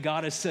know that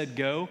God has said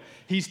go.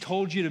 He's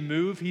told you to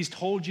move. He's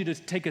told you to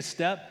take a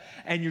step,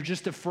 and you're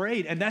just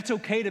afraid. And that's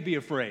okay to be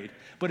afraid,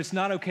 but it's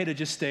not okay to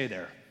just stay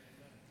there.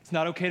 It's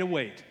not okay to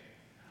wait.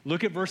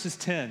 Look at verse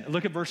 10.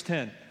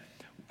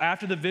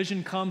 After the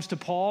vision comes to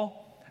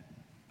Paul,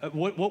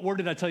 what word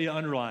did I tell you to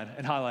underline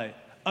and highlight?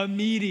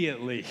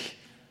 Immediately.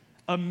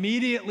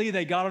 Immediately,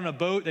 they got on a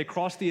boat, they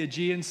crossed the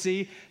Aegean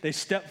Sea, they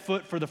stepped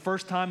foot for the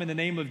first time in the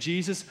name of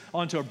Jesus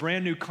onto a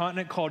brand new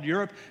continent called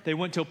Europe. They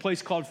went to a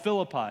place called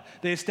Philippi.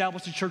 They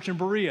established a church in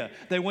Berea.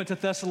 They went to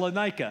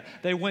Thessalonica.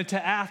 They went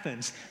to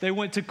Athens. They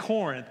went to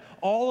Corinth.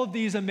 All of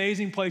these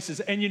amazing places.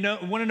 And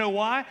want to know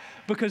why?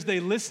 Because they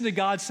listened to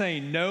God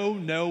saying no,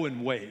 no,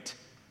 and wait.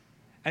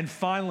 And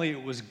finally,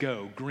 it was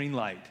go, green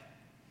light.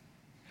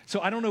 So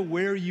I don't know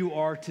where you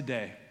are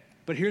today,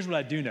 but here's what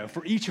I do know.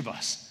 For each of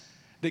us,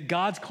 that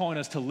God's calling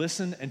us to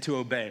listen and to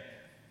obey.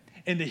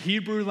 In the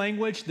Hebrew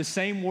language, the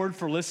same word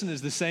for listen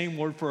is the same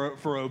word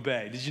for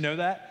obey. Did you know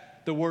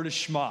that? The word is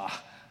shema.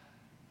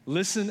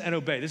 Listen and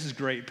obey. This is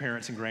great,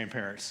 parents and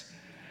grandparents.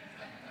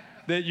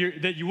 that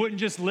you wouldn't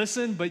just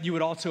listen, but you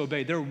would also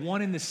obey. They're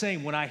one and the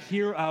same. When I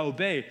hear, I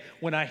obey.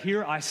 When I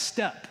hear, I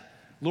step.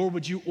 Lord,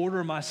 would you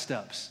order my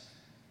steps?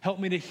 Help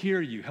me to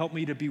hear you. Help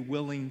me to be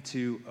willing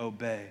to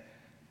obey.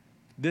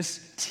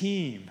 This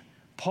team,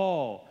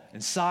 Paul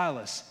and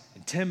Silas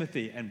and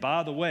Timothy, and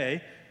by the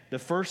way, the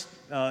first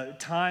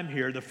time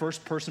here, the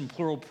first person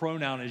plural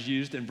pronoun is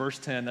used in verse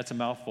 10. That's a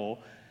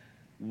mouthful.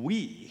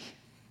 We,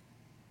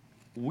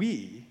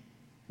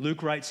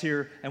 Luke writes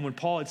here, and when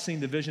Paul had seen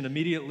the vision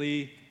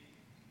immediately,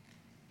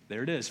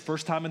 there it is,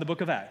 first time in the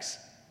book of Acts.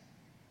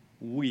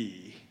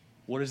 We.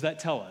 What does that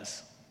tell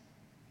us?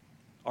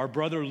 Our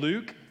brother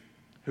Luke,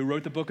 who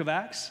wrote the book of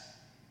Acts,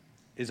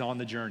 is on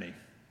the journey.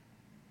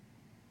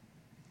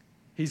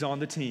 He's on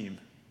the team.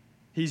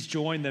 He's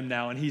joined them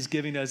now, and he's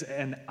giving us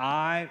an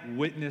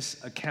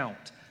eyewitness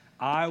account.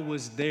 I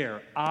was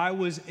there. I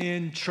was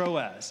in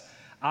Troas.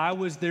 I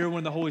was there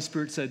when the Holy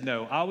Spirit said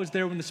no. I was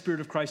there when the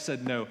Spirit of Christ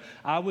said no.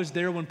 I was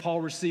there when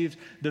Paul received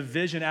the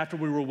vision after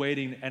we were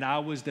waiting, and I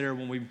was there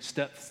when we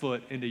stepped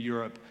foot into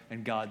Europe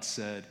and God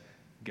said,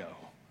 go.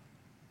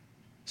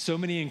 So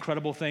many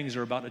incredible things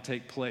are about to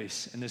take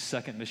place in this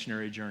second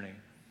missionary journey,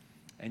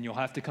 and you'll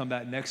have to come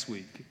back next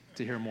week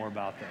to hear more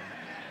about them.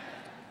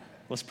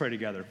 Let's pray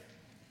together.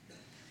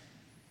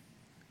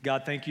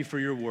 God, thank you for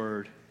your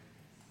word.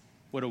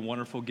 What a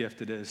wonderful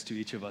gift it is to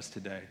each of us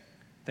today.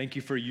 Thank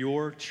you for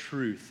your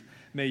truth.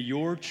 May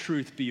your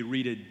truth be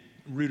rooted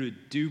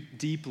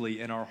deeply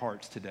in our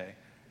hearts today.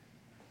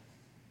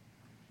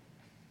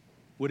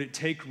 Would it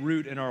take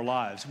root in our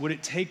lives? Would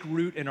it take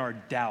root in our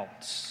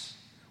doubts?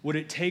 Would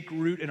it take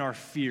root in our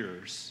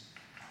fears?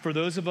 For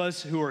those of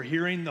us who are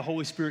hearing the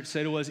Holy Spirit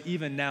say to us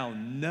even now,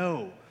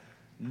 no,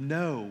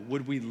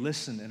 would we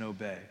listen and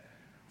obey?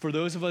 For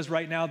those of us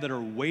right now that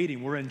are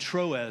waiting, we're in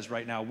Troas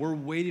right now. We're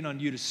waiting on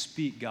you to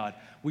speak, God.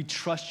 We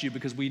trust you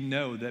because we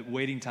know that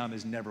waiting time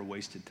is never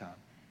wasted time.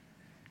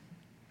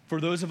 For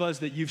those of us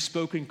that you've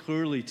spoken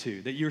clearly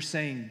to, that you're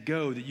saying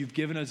go, that you've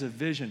given us a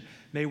vision,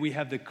 may we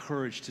have the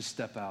courage to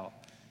step out.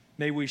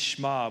 May we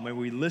shema, may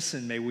we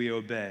listen, may we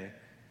obey.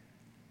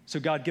 So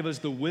God, give us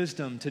the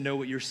wisdom to know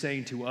what you're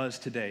saying to us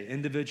today,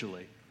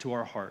 individually, to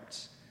our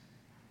hearts.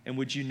 And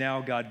would you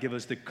now, God, give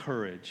us the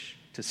courage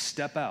to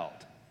step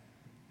out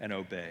and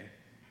obey.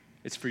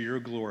 It's for your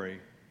glory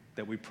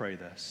that we pray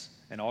this.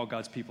 And all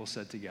God's people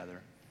said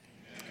together,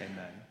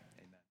 amen.